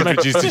 You've just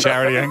introduced a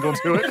charity angle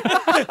to it.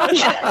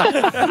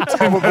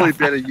 Probably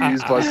better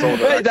used by someone.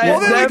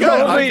 There you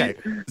go. Okay.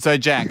 So,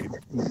 Jack,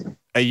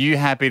 are you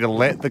happy to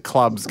let the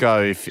clubs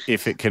go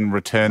if it can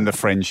return the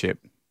friendship?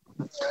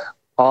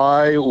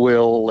 I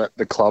will let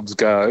the clubs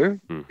go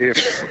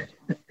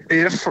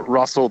if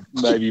Russell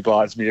maybe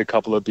buys me a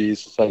couple of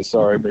beers to say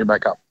sorry, we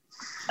make up.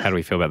 How do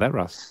we feel about that,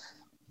 Russ?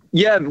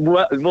 Yeah,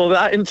 well,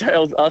 that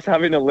entails us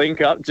having to link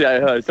up,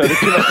 J-Ho, so the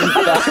connection's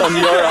back on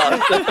your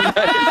ass.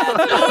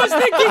 I was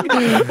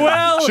thinking,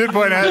 well... Should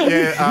point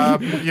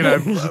out,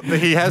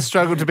 he has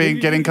struggled to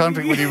get in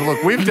contact with you.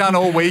 Look, we've done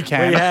all we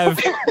can.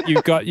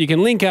 You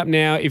can link up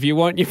now if you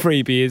want your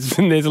free beers,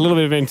 and there's a little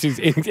bit of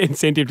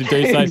incentive to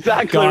do so.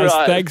 Exactly Guys,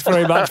 right. thanks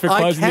very much for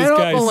closing this case.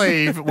 I cannot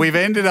believe we've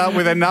ended up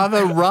with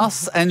another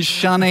Russ and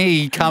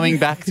Shunned coming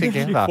back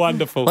together.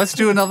 Wonderful. Let's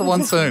do another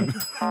one soon.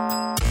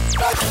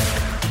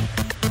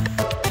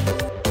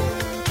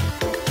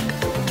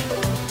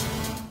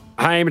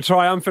 Hey, a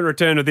triumphant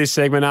return of this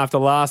segment after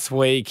last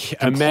week.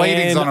 A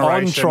man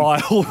on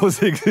trial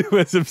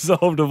was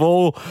absolved of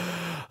all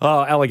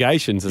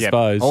allegations, I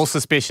suppose. All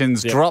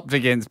suspicions dropped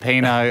against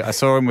Pino. I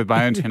saw him with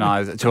my own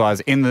two eyes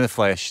in the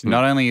flesh.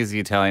 Not only is he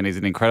Italian, he's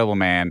an incredible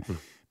man.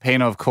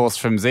 Pino, of course,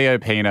 from Zio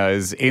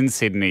Pino's in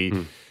Sydney.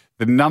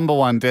 The number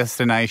one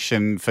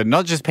destination for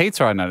not just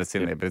pizza, I noticed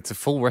in there, but it's a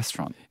full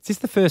restaurant. Is this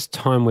the first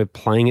time we're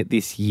playing it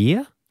this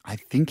year? I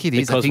think it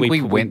is. Because I think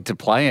we went to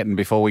play it, and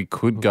before we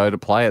could go to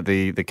play it,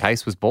 the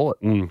case was bought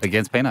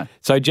against Pino.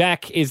 So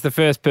Jack is the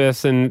first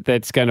person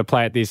that's going to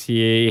play it this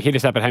year. Hit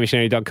us up at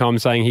hamishandy.com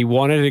saying he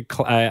wanted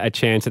a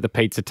chance at the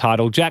pizza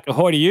title. Jack,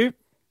 ahoy to you.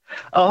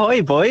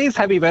 Ahoy, boys.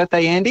 Happy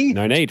birthday, Andy.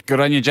 No need.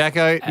 Good on you,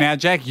 Jacko. Now,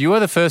 Jack, you are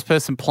the first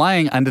person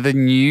playing under the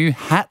new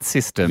hat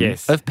system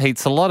of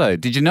Pizza Lotto.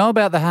 Did you know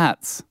about the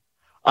hats?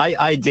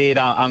 I did.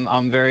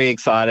 I'm very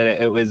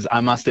excited.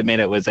 I must admit,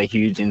 it was a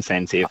huge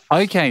incentive.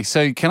 Okay,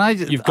 so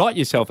you've got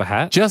yourself a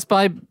hat. Just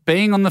by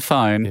being on the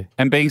phone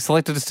and being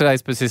selected as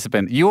today's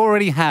participant, you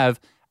already have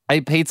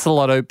a Pizza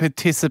Lotto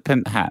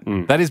participant hat.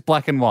 That is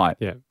black and white.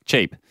 Yeah.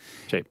 Cheap.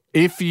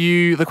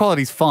 The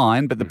quality's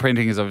fine, but the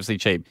printing is obviously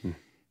cheap.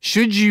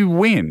 Should you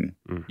win,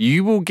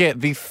 you will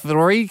get the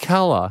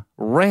three-colour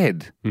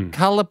red,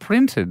 three-colour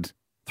printed,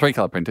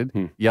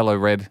 yellow,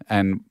 red,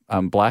 and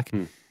black.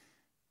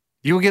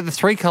 You will get the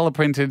three-colour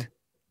printed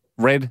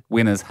red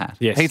winner's hat.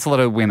 Yes. Pizza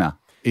Lotto winner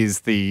is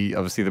the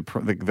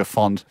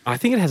font. I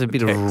think it has a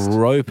bit of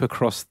rope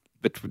across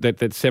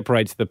that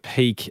separates the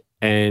peak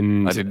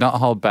and... I did not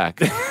hold back.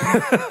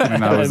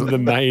 The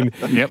main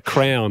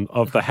crown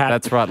of the hat.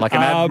 That's right, like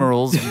an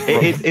admiral's.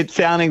 It's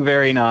sounding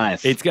very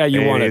nice. It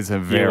is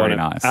very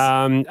nice.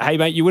 Hey,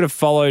 mate, you would have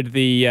followed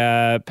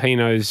the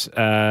Pino's,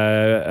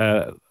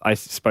 I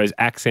suppose,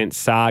 accent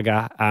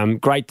saga.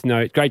 Great to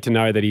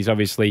know that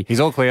he's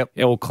all clear.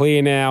 All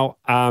clear now.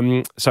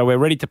 So we're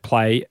ready to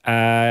play.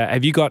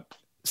 Have you got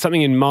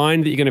something in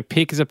mind that you're going to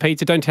pick as a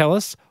pizza? Don't tell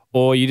us.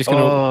 Or are you just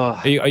going to?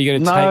 Are you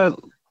going to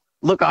take?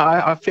 Look,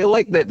 I feel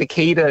like that the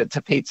key to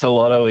Pizza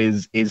Lotto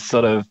is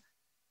sort of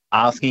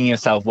asking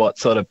yourself what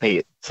sort of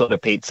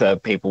pizza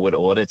people would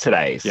order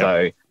today. Yep.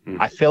 So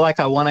I feel like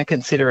I want to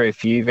consider a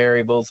few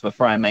variables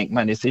before I make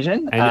my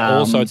decision. And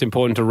also, it's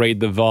important to read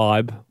the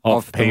vibe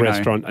of the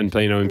restaurant and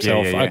Pino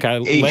himself. Yeah.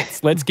 Okay,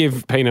 let's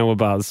give Pino a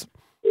buzz.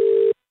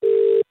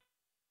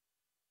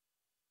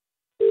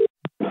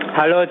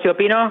 Hello, it's your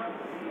Pino.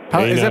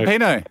 Is that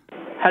Pino?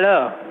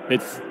 Hello.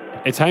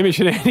 It's Hamish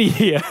and Andy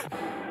here.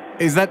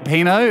 Is that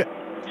Pino?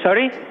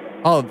 Sorry?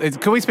 Oh,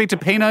 can we speak to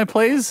Pino,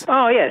 please?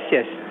 Oh, yes.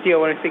 See, I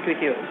want to speak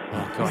with you.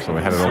 Oh, gosh, so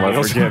we had it all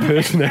over again.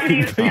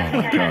 Oh,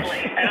 my gosh.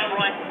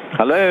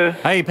 Hello.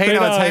 Hey,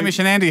 Pino, it's Hamish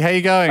and Andy. How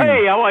you going?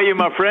 Hey, how are you,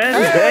 my friend?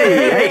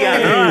 Hey, how you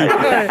going?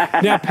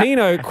 Right. Now,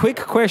 Pino, quick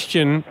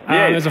question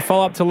as a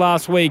follow-up to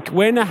last week.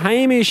 When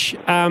Hamish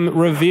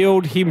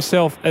revealed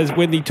himself as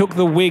when he took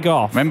the wig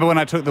off. Remember when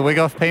I took the wig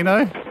off,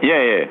 Pino?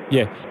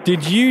 Yeah.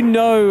 Did you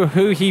know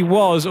who he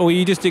was, or were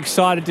you just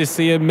excited to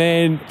see a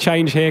man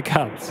change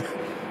haircuts?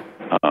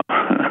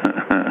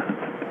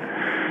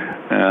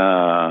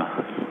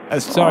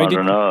 Sorry, I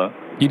don't know.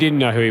 You didn't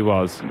know who he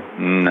was?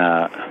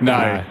 No.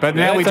 But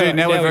now we do.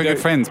 Now we're very good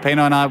friends.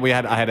 Pino and I,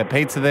 I had a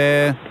pizza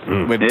there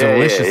with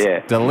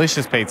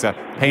delicious pizza.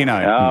 Pino.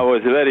 It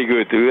was very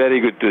good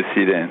to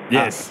see them.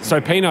 Yes.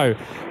 So Pino,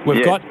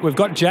 we've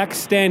got Jack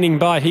standing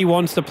by. He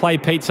wants to play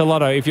Pizza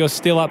Lotto. If you're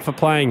still up for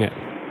playing it.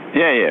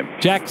 Yeah.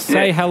 Jack,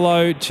 say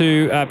hello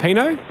to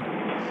Pino.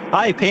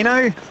 Hi,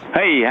 Pino.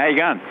 Hey, how you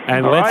going?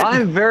 And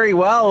I'm very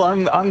well.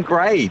 I'm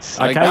great.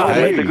 Okay,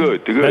 that's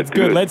good. That's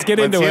good. Let's get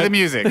into it. Let's hear the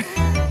music.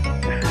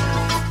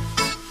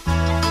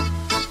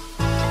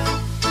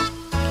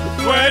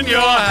 When when you're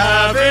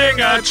having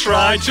a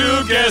try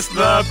to guess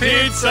the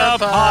pizza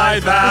pie.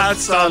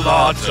 That's a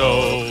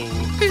Lotto.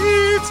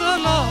 Pizza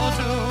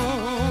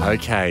Lotto.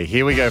 Okay,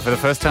 here we go for the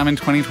first time in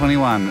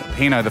 2021.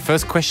 Pino, the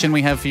first question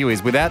we have for you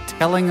is, without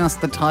telling us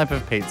the type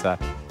of pizza,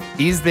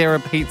 is there a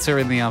pizza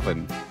in the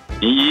oven?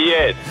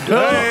 Yes.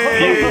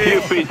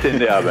 Few pizza in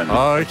the oven.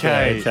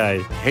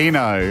 Okay.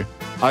 Pino.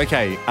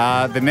 Okay,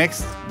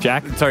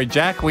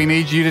 Jack, we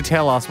need you to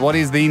tell us what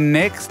is the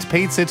next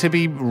pizza to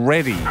be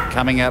ready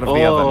coming out of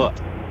the oven.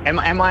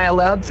 Am I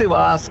allowed to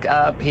ask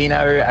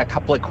Pino a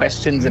couple of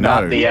questions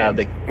about the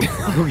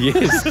Oh,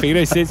 yes,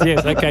 Pino says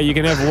yes. Okay, you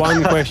can have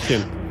one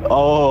question.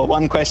 Oh,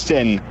 one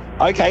question.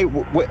 Okay,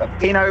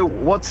 Pino,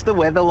 what's the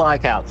weather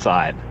like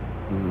outside?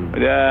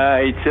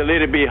 It's a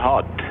little bit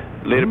hot.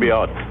 A little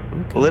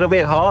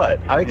bit hot.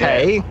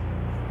 Okay.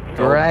 Yeah.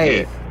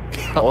 Great.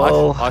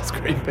 Well, ice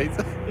cream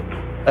pizza.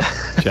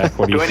 Jack,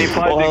 what do you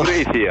 25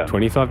 degrees here.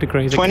 25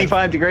 degrees.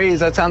 25 degrees.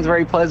 That sounds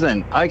very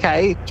pleasant.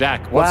 Okay.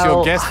 Jack, what's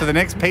your guess for the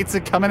next pizza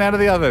coming out of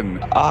the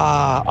oven?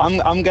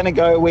 I'm going to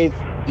go with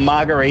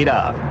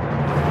margarita.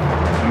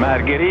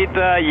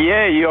 Margarita,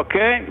 yeah, you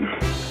okay?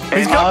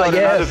 He's got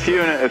another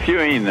few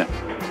in.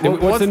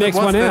 What's the next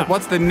one out?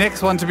 What's the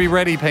next one to be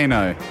ready,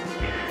 Pino?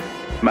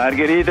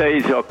 Margarita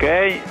is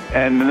okay,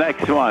 and the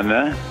next one,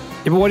 Yeah,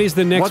 but what is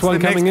the next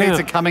one coming out? What's the next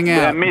pizza coming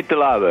out? The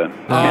mittelhaber.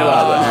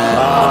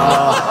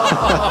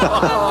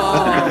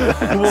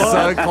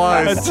 So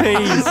close. A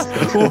tease.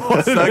 So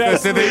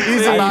close. So there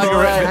is a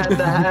margarita.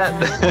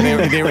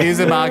 There is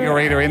a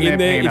margarita in there,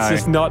 Pino. It's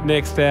just not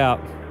next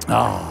out.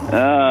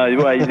 Well, it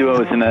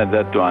wasn't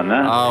that one,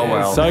 huh? Oh,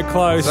 well. So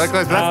close. So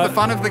close. That's the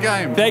fun of the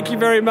game. Thank you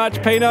very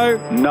much, Pino.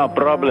 No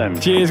problem.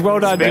 Cheers. Well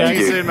done, Jack. Thank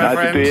you soon, my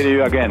friend. Nice to hear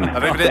you again.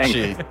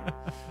 Arrivederci. Thanks.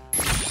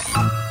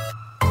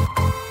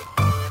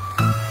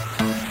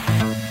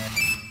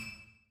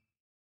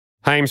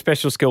 Haim,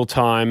 special skill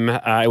time.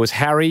 It was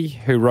Harry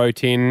who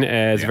wrote in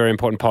as a very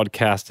important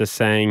podcaster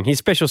saying his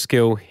special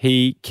skill,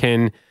 he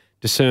can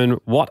discern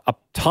what a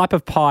type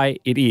of pie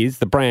it is,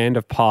 the brand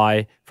of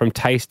pie, from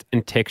taste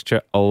and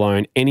texture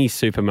alone, any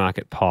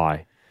supermarket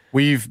pie.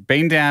 We've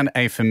been down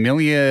a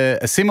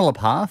similar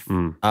path,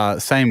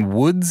 same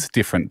woods,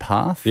 different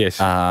path. Yes.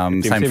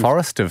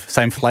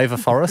 Same flavour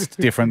forest,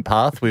 different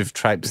path. We've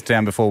traipsed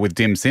down before with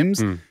dim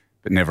sims,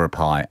 but never a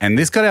pie. And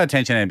this got our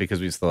attention, Andy,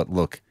 because we just thought,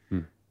 look,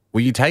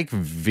 will you take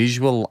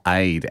visual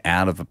aid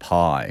out of a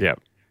pie? Yep.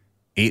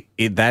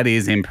 That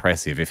is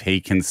impressive if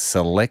he can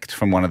select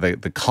from one of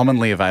the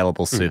commonly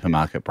available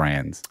supermarket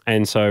brands.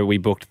 And so we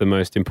booked the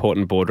most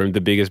important boardroom,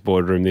 the biggest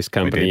boardroom this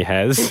company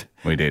has.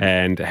 We did.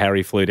 And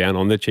Harry flew down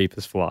on the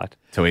cheapest flight.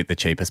 To eat the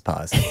cheapest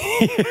pies.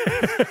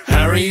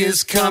 Harry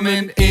is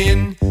coming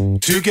in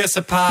to guess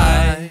a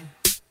pie.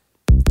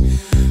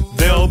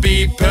 They'll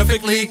be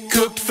perfectly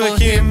cooked for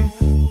him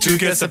to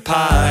guess a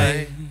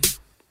pie.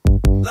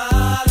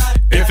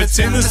 If it's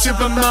in the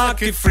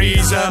supermarket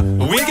freezer,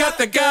 we got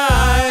the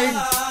guy.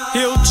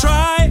 He'll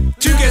try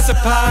to guess a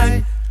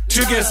pie, to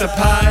guess a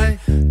pie,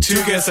 to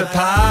guess a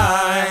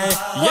pie.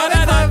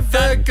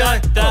 The guy.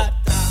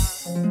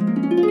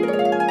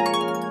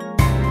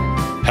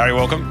 Harry,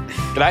 welcome.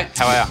 G'day,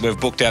 how are you? We've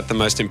booked out the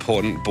most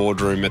important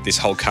boardroom at this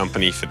whole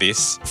company for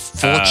this.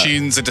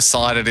 Fortunes are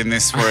decided in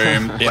this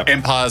room.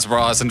 Empires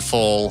rise and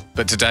fall.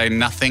 But today,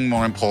 nothing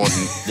more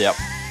important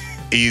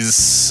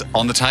is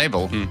on the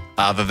table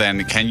other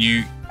than, can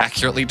you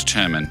accurately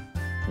determine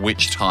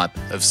which type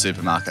of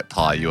supermarket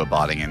pie you are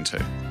biting into?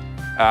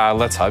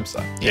 Let's hope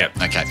so. Yep.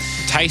 Okay.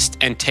 Taste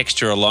and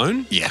texture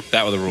alone? Yeah.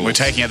 That were the rules. We're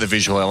taking out the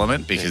visual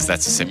element because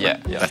that's a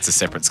separate that's a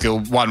separate skill.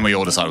 One we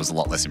all decided was a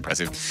lot less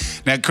impressive.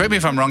 Now, correct me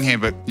if I'm wrong here,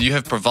 but you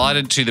have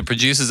provided to the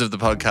producers of the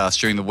podcast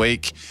during the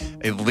week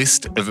a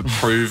list of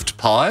approved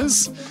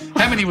pies.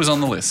 How many was on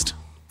the list?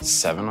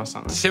 7 or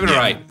something. 7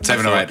 or 8.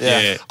 7 or 8.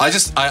 Yeah.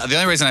 The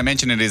only reason I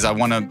mention it is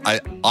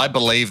I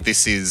believe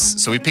this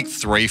is, so we picked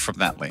 3 from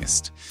that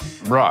list.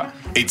 Right.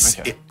 It's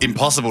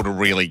impossible to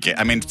really get.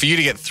 I mean, for you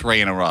to get 3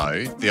 in a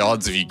row, the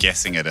odds of you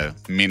guessing it are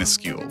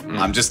minuscule.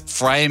 I'm just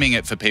framing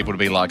it for people to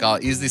be like, oh,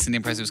 is this an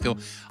impressive skill?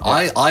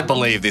 I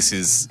believe this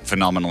is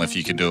phenomenal if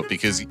you can do it,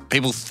 because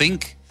people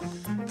think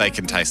they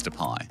can taste a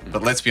pie.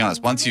 But let's be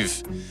honest, once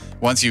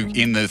you're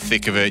in the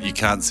thick of it, you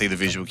can't see the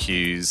visual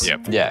cues. Yeah.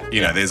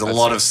 There's a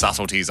lot of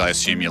subtleties I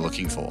assume you're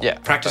looking for. Yeah.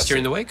 Practice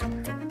during the week?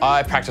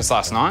 I practiced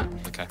last night.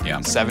 Okay. Yeah.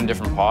 7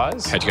 different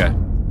pies. How'd you go?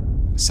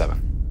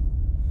 7.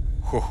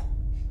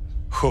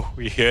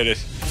 You heard it.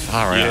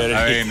 Far out.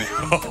 I mean,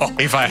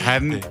 if I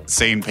hadn't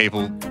seen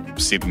people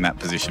sit in that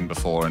position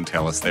before and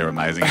tell us they're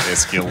amazing at their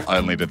skill,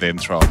 only to then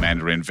throw a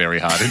mandarin very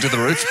hard into the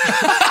roof.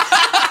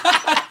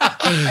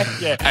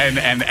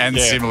 And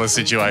similar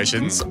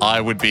situations,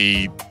 I'd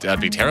be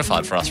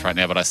terrified for us right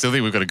now, but I still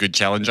think we've got a good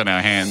challenge on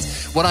our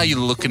hands. What are you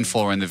looking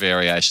for in the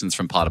variations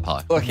from pie to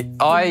pie? Look,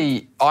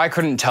 I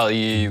couldn't tell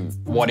you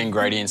what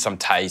ingredients I'm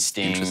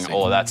tasting,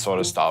 all of that sort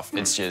of stuff.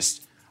 It's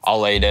just,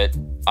 I'll eat it.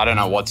 I don't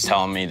know what's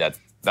telling me that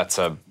that's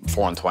a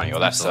 4 and 20, or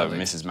that's a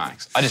Mrs.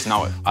 Max. I just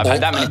know it. I've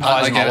had that many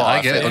pies in my life.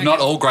 I get it. Not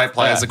all great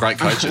players are great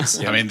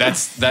coaches. I mean,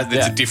 that's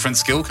a different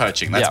skill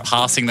coaching. That's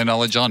passing the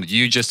knowledge on.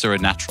 You just are a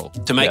natural.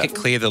 To make it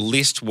clear, the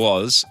list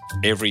was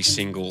every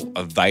single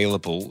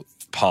available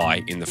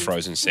pie in the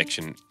frozen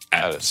section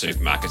at the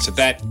supermarket. So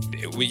that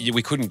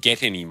we couldn't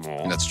get any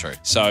more. That's true.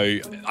 So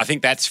I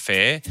think that's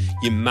fair.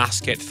 You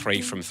must get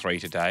 3 from 3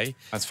 today.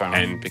 That's fair.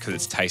 And because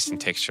it's taste and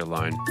texture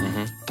alone,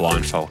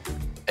 blindfold.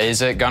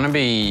 Is it going to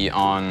be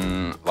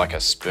on like a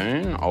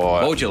spoon, or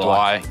What would you do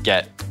like? I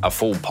get a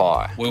full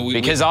pie? Well,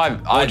 because I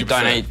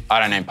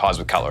don't eat pies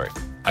with cutlery.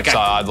 Okay. So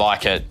I'd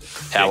like it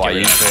how I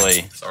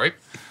usually. Sorry.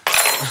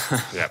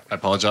 I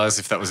apologise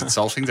if that was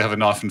insulting to have a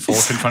knife and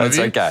fork in front of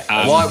you. That's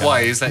okay.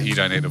 Why is that you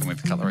don't eat them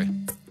with cutlery?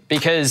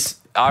 Because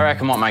I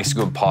reckon what makes a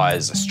good pie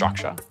is a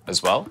structure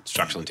as well.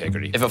 Structural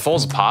integrity. If it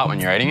falls apart when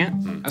you're eating it,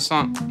 that's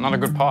not a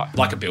good pie.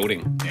 Like a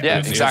building. Yeah,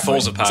 If exactly. it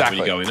falls apart when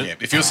you go in it. Yeah,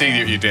 if you're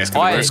seeing your desk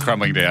and the roof's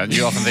crumbling down,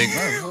 you often think,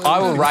 I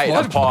will rate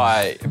a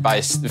pie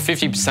based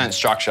 50%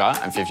 structure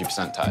and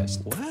 50%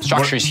 taste.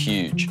 Structure is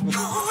huge.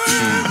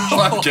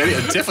 I'm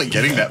definitely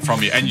getting that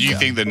from you. And you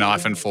think the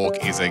knife and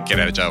fork is a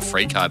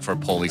get-out-of-jail-free card for a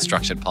poorly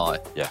structured pie?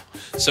 Yeah.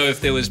 So if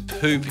there was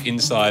poop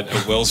inside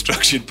a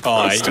well-structured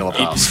pie, Still a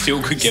pass. it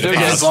still could get a Yeah,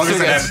 pass. as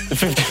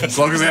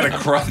long as it had a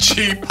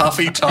crunchy,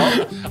 puffy top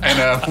and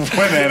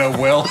a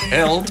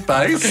well-held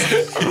base,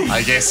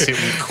 I guess it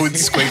could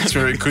squeak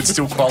through. It could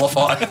still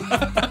qualify.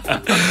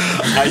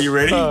 Are you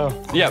ready?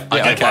 Yeah.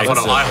 Okay.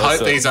 I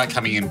hope these aren't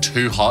coming in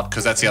too hot,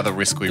 because that's the other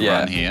risk we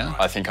run here.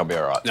 I think I'll be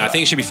all right. No, I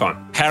think it should be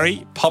fine.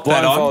 Harry, pop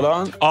that on.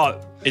 Blindfold Oh,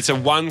 it's a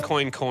one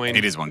coin.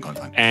 It is one coin.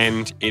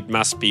 And it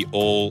must be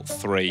all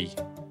 3.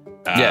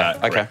 Okay.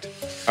 correct.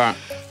 All right.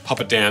 Pop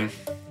it down.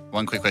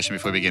 One quick question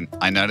before we begin.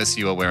 I notice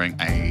you are wearing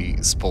a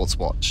sports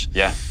watch.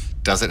 Yeah.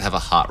 Does it have a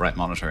heart rate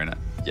monitor in it?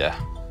 Yeah.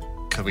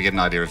 Could we get an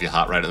idea of your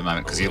heart rate at the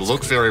moment? Because you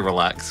look very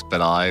relaxed,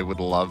 but I would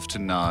love to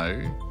know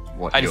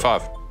what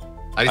 85.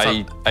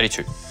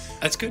 82.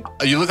 That's good.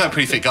 You look like a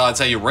pretty fit guy. I'd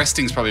say your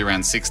resting's probably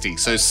around 60,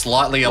 so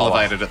slightly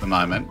elevated at the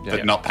moment,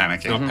 but not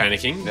panicking. Not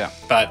panicking. Yeah.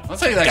 But I'd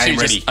say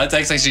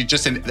it's actually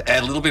just a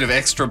little bit of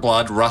extra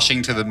blood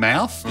rushing to the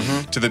mouth,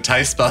 to the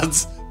taste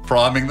buds,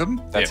 priming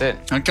them. That's it.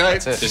 Okay.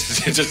 That's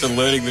it. just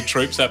alerting the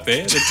troops up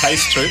there, the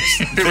taste troops.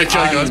 Here we go,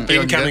 guys. Be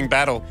on Incoming good.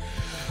 battle.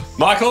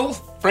 Michael,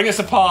 bring us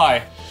a pie.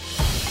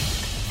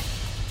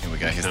 Here we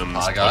go. Here's the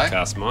Comes pie guy.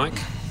 podcast Mike.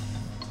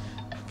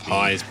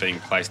 Pie is being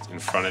placed in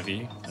front of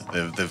you.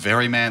 The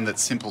very man that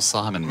Simple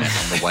Simon met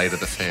on the way to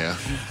the fair.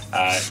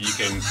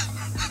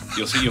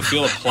 You'll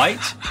feel a plate,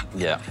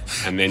 Yeah.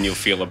 and then you'll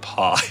feel a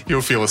pie.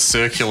 You'll feel a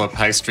circular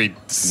pastry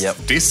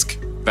disc.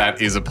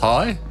 That is a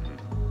pie.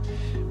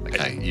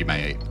 Okay, you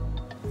may eat.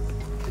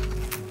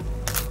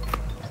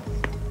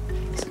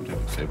 Seem to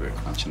have a fair bit of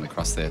crunch in the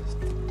crust there.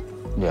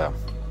 Yeah.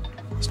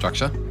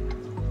 Structure?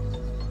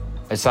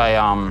 It's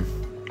a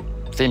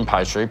thin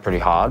pastry, pretty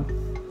hard.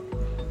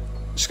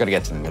 Just got to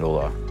get to the middle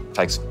though.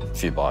 Takes a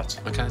few bites.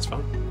 Okay, that's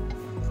fine.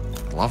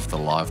 Love the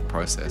live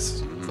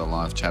process, the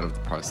live chat of the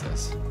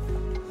process.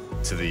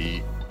 To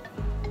the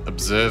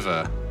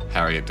observer,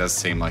 Harry, it does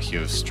seem like you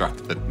have struck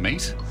the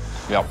meat.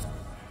 Yep.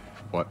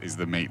 What is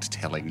the meat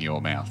telling your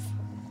mouth?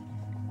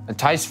 It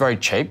tastes very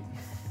cheap.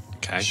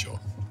 Okay. Sure.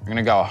 I'm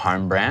gonna go a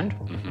home brand.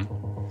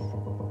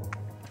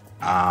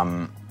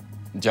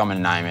 Do you want me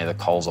to name either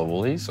Coles or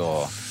Woolies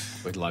or?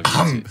 We'd love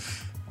you to.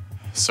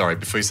 Sorry,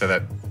 before you say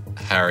that,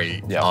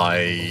 Harry,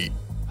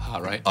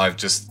 Heart rate.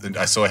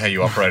 I saw how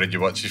you operated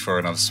your watch before,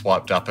 and I've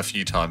swiped up a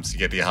few times to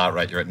get your heart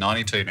rate. You're at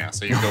 92 now,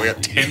 so you're going up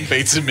 10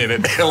 beats a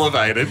minute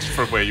elevated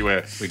from where you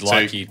were. We'd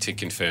like you to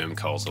confirm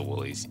Coles or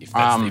Woolies if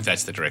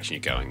that's the direction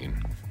you're going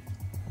in.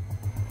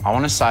 I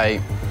want to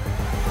say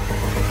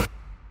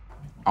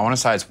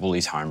it's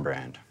Woolies home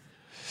brand.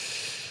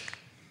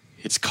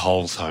 It's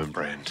Coles home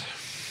brand.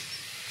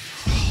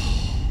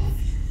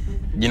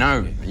 You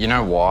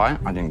know why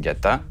I didn't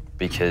get that?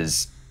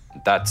 Because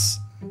that's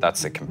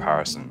the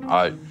comparison.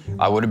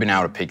 I would have been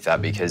able to pick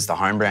that because the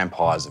home brand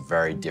pie is a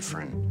very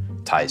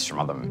different taste from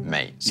other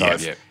meat. So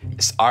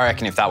I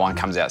reckon if that one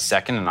comes out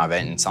second and I've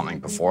eaten something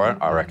before it,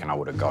 I reckon I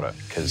would have got it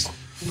because.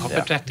 Pop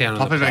it back down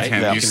on the plate.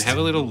 You can have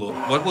a little look.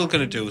 What we're going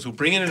to do is we'll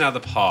bring in another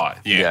pie.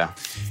 Yeah.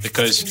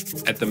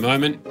 Because at the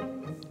moment,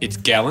 it's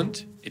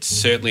gallant. It's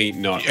certainly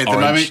not At the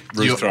orange moment,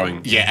 roof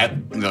throwing.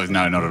 No,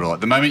 not at all.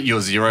 At the moment,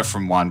 you're 0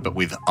 from 1, but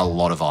with a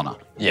lot of honour.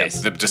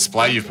 Yes. The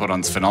display you've put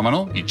on is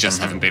phenomenal. You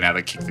just haven't been able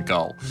to kick the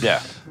goal.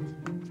 Yeah.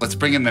 Let's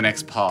bring in the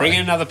next pie. Bring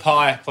in another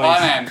pie, please.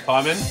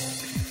 Pie man.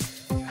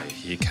 Okay,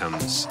 here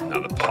comes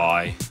another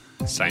pie.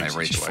 Same They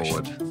reach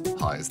situation. forward.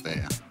 Pie is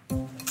there.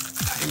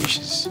 Hamish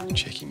is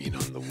checking in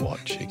on the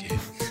watch again.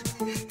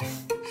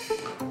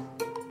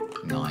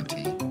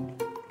 90.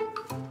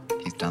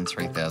 He's done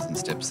 3,000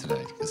 steps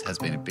today because it has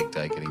been a big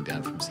day getting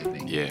down from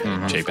Sydney.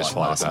 Yeah, cheapest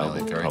flight last available.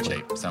 minute, very probably.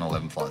 cheap. It's done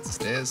 11 flights of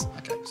stairs.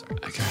 Okay, sorry.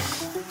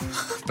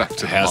 Okay. Back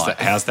to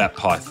How's that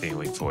pie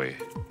feeling for you?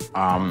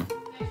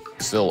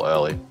 Still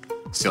early.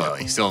 Still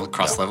early. Still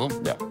crust level?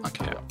 Yeah.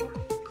 Okay.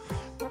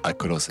 I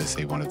could also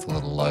see one of the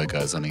little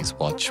logos on his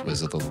watch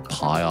was a little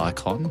pie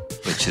icon,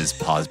 which is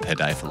pies per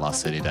day for the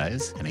last 30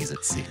 days, and he's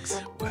at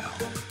 6.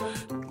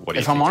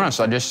 If I'm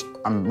honest,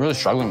 I'm really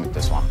struggling with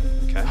this one.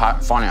 Okay.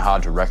 Find it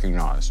hard to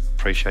recognise.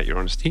 Appreciate your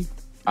honesty.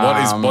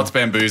 What's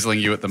bamboozling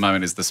you at the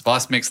moment? Is the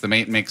spice mix, the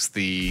meat mix,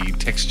 the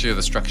texture,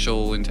 the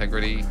structural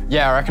integrity?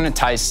 Yeah, I reckon it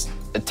tastes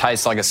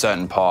like a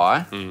certain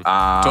pie.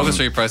 Talk us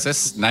through your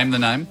process. Name the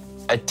name.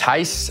 It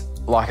tastes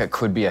like it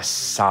could be a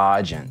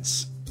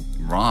Sargent's.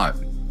 Right.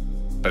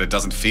 But it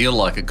doesn't feel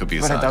like it could be a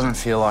Sargent. But it doesn't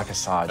feel like a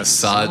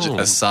Sargent's.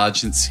 A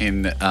Sargent's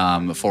in 4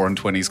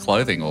 and 20s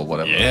clothing or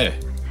whatever. Yeah.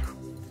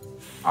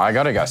 I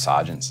got to go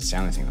Sargent's. It's the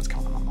only thing that's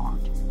coming to my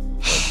mind.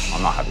 But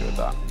I'm not happy with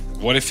that.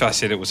 What if I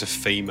said it was a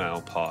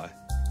female pie?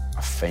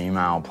 A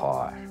female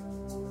pie.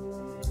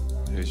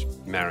 Who's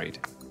married?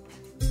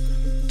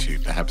 To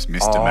perhaps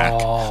Mr. Mac.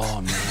 Oh,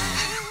 man.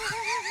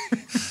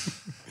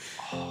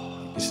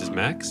 Mrs.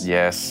 Max?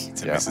 Yes.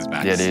 It's a Mrs.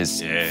 Max. Yeah, it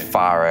is. Yeah.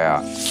 Far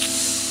out.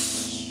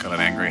 Got an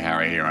angry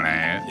Harry here on our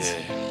hands.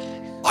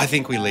 Yeah. I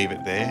think we leave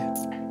it there.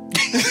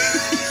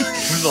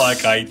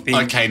 I think.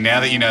 Okay,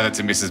 now that you know that's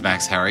a Mrs.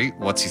 Max, Harry,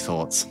 what's your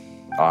thoughts?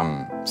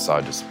 I'm so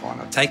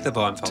disappointed. Take the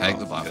blindfold Take off.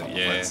 the blindfold,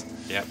 Yeah. please.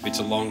 Yeah. It's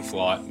a long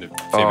flight and a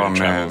fair bit of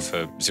travel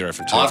for 0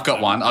 from 2. I've got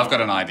one. I've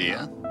got an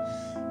idea.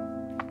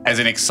 As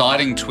an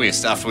exciting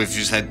twist, after we've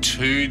just had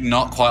 2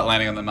 not quite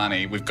landing on the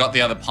money, we've got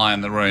the other pie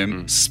in the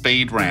room,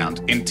 speed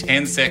round. In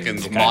 10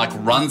 seconds, Mike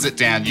runs it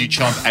down, you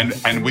chomp,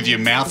 and with your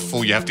mouth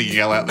full, you have to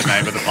yell out the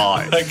name of the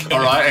pie. Okay. All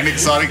right? And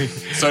exciting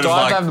sort Do of I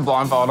have like... to have the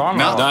blindfold on?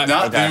 No,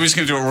 Okay. we're just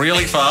going to do it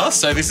really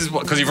fast. So this is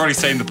what, because you've already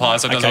seen the pie,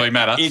 so it doesn't really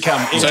matter.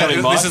 Incoming,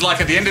 Mike. This is like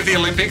at the end of the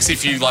Olympics,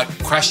 if you like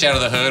crashed out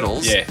of the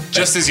hurdles,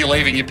 just as you're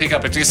leaving, you pick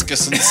up a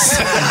discus and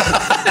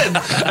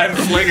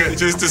fling it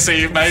just to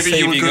see if maybe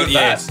you were good at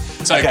that.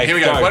 So here we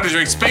go. What is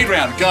your speed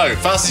round? Go.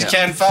 Fast as you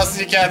can, fast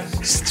as you can.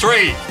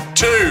 3,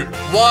 2,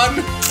 1.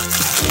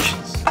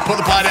 Put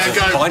the pie down,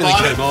 go. Finally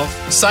came off.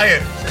 Say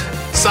it.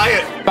 Say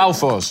it.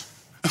 Balfour's.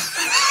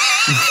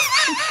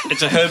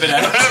 It's a Herbert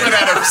Adams.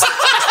 Herbert Adams.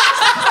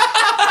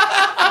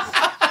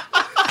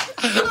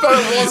 But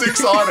it was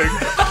exciting.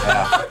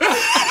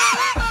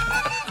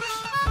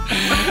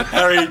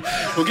 Harry,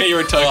 we'll get you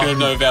a token of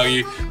no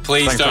value.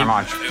 Please Thanks don't. very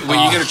much.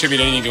 Well, you can attribute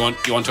anything you want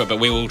to it, but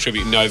we will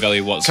attribute no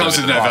value whatsoever. Comes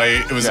with no value.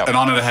 It was an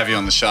honour to have you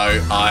on the show.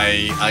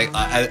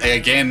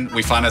 Again,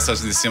 we find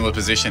ourselves in this similar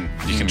position.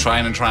 You can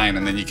train,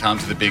 and then you come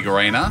to the big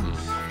arena.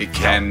 It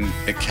can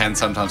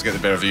sometimes get the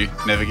better of you.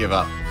 Never give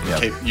up.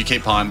 You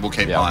keep pieing, we'll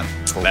keep pieing.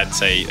 Cool.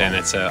 That's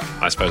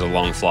I suppose a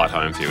long flight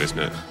home for you, isn't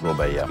it? Will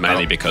be, yeah.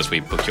 Mainly because we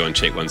book you on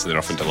cheap ones and they're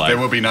often delayed. There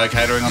will be no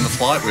catering on the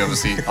flight. We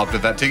obviously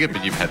opted that ticket,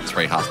 but you've had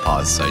 3 half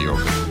pies, so you're all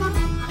good.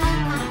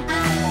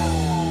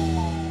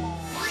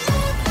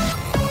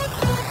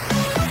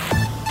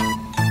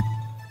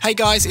 Hey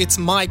guys, it's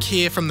Mike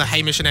here from the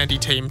Hamish and Andy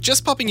team,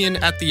 just popping in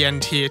at the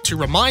end here to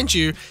remind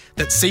you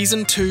that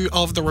Season 2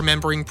 of the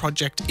Remembering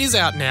Project is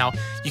out now.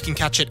 You can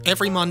catch it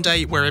every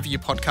Monday wherever you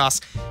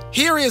podcast.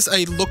 Here is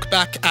a look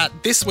back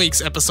at this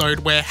week's episode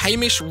where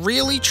Hamish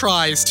really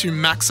tries to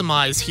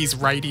maximise his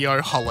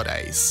radio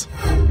holidays.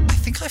 I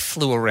think I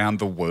flew around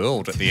the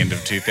world at the end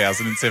of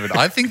 2007.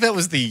 I think that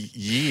was the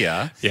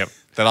year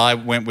that I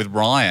went with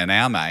Ryan,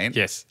 our mate.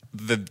 Yes.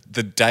 The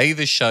day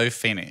the show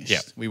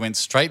finished, we went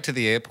straight to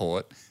the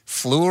airport,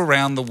 flew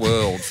around the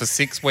world for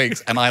 6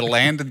 weeks, and I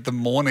landed the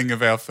morning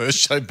of our first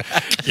show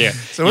back. Yeah,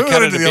 so you we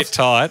cut went it into a bit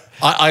tight.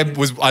 I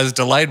was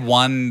delayed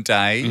one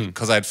day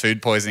because I had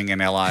food poisoning in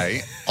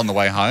LA on the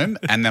way home,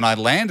 and then I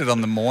landed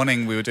on the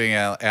morning we were doing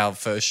our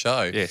first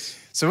show. Yes.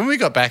 So when we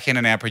got back in,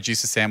 and our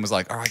producer Sam was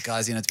like, "All right,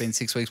 guys, it's been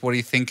 6 weeks. What are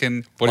you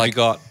thinking? What have you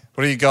got?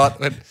 What do you got?"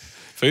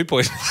 Food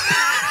poisoning.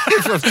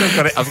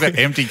 I've got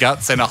empty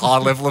guts and a high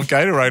level of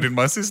Gatorade in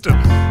my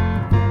system.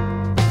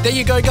 There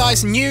you go,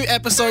 guys. New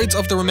episodes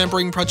of the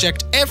Remembering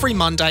Project every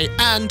Monday,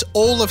 and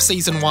all of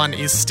Season 1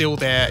 is still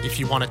there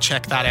if you want to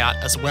check that out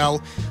as well.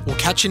 We'll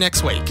catch you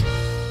next week.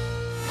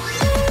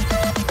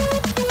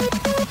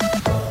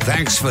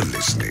 Thanks for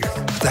listening.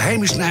 The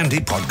Hamish and Andy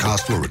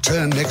podcast will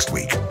return next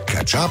week.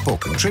 Catch up or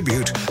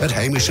contribute at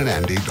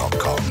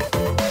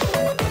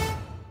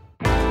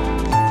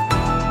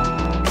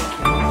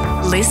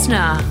hamishandandy.com.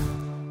 Listener.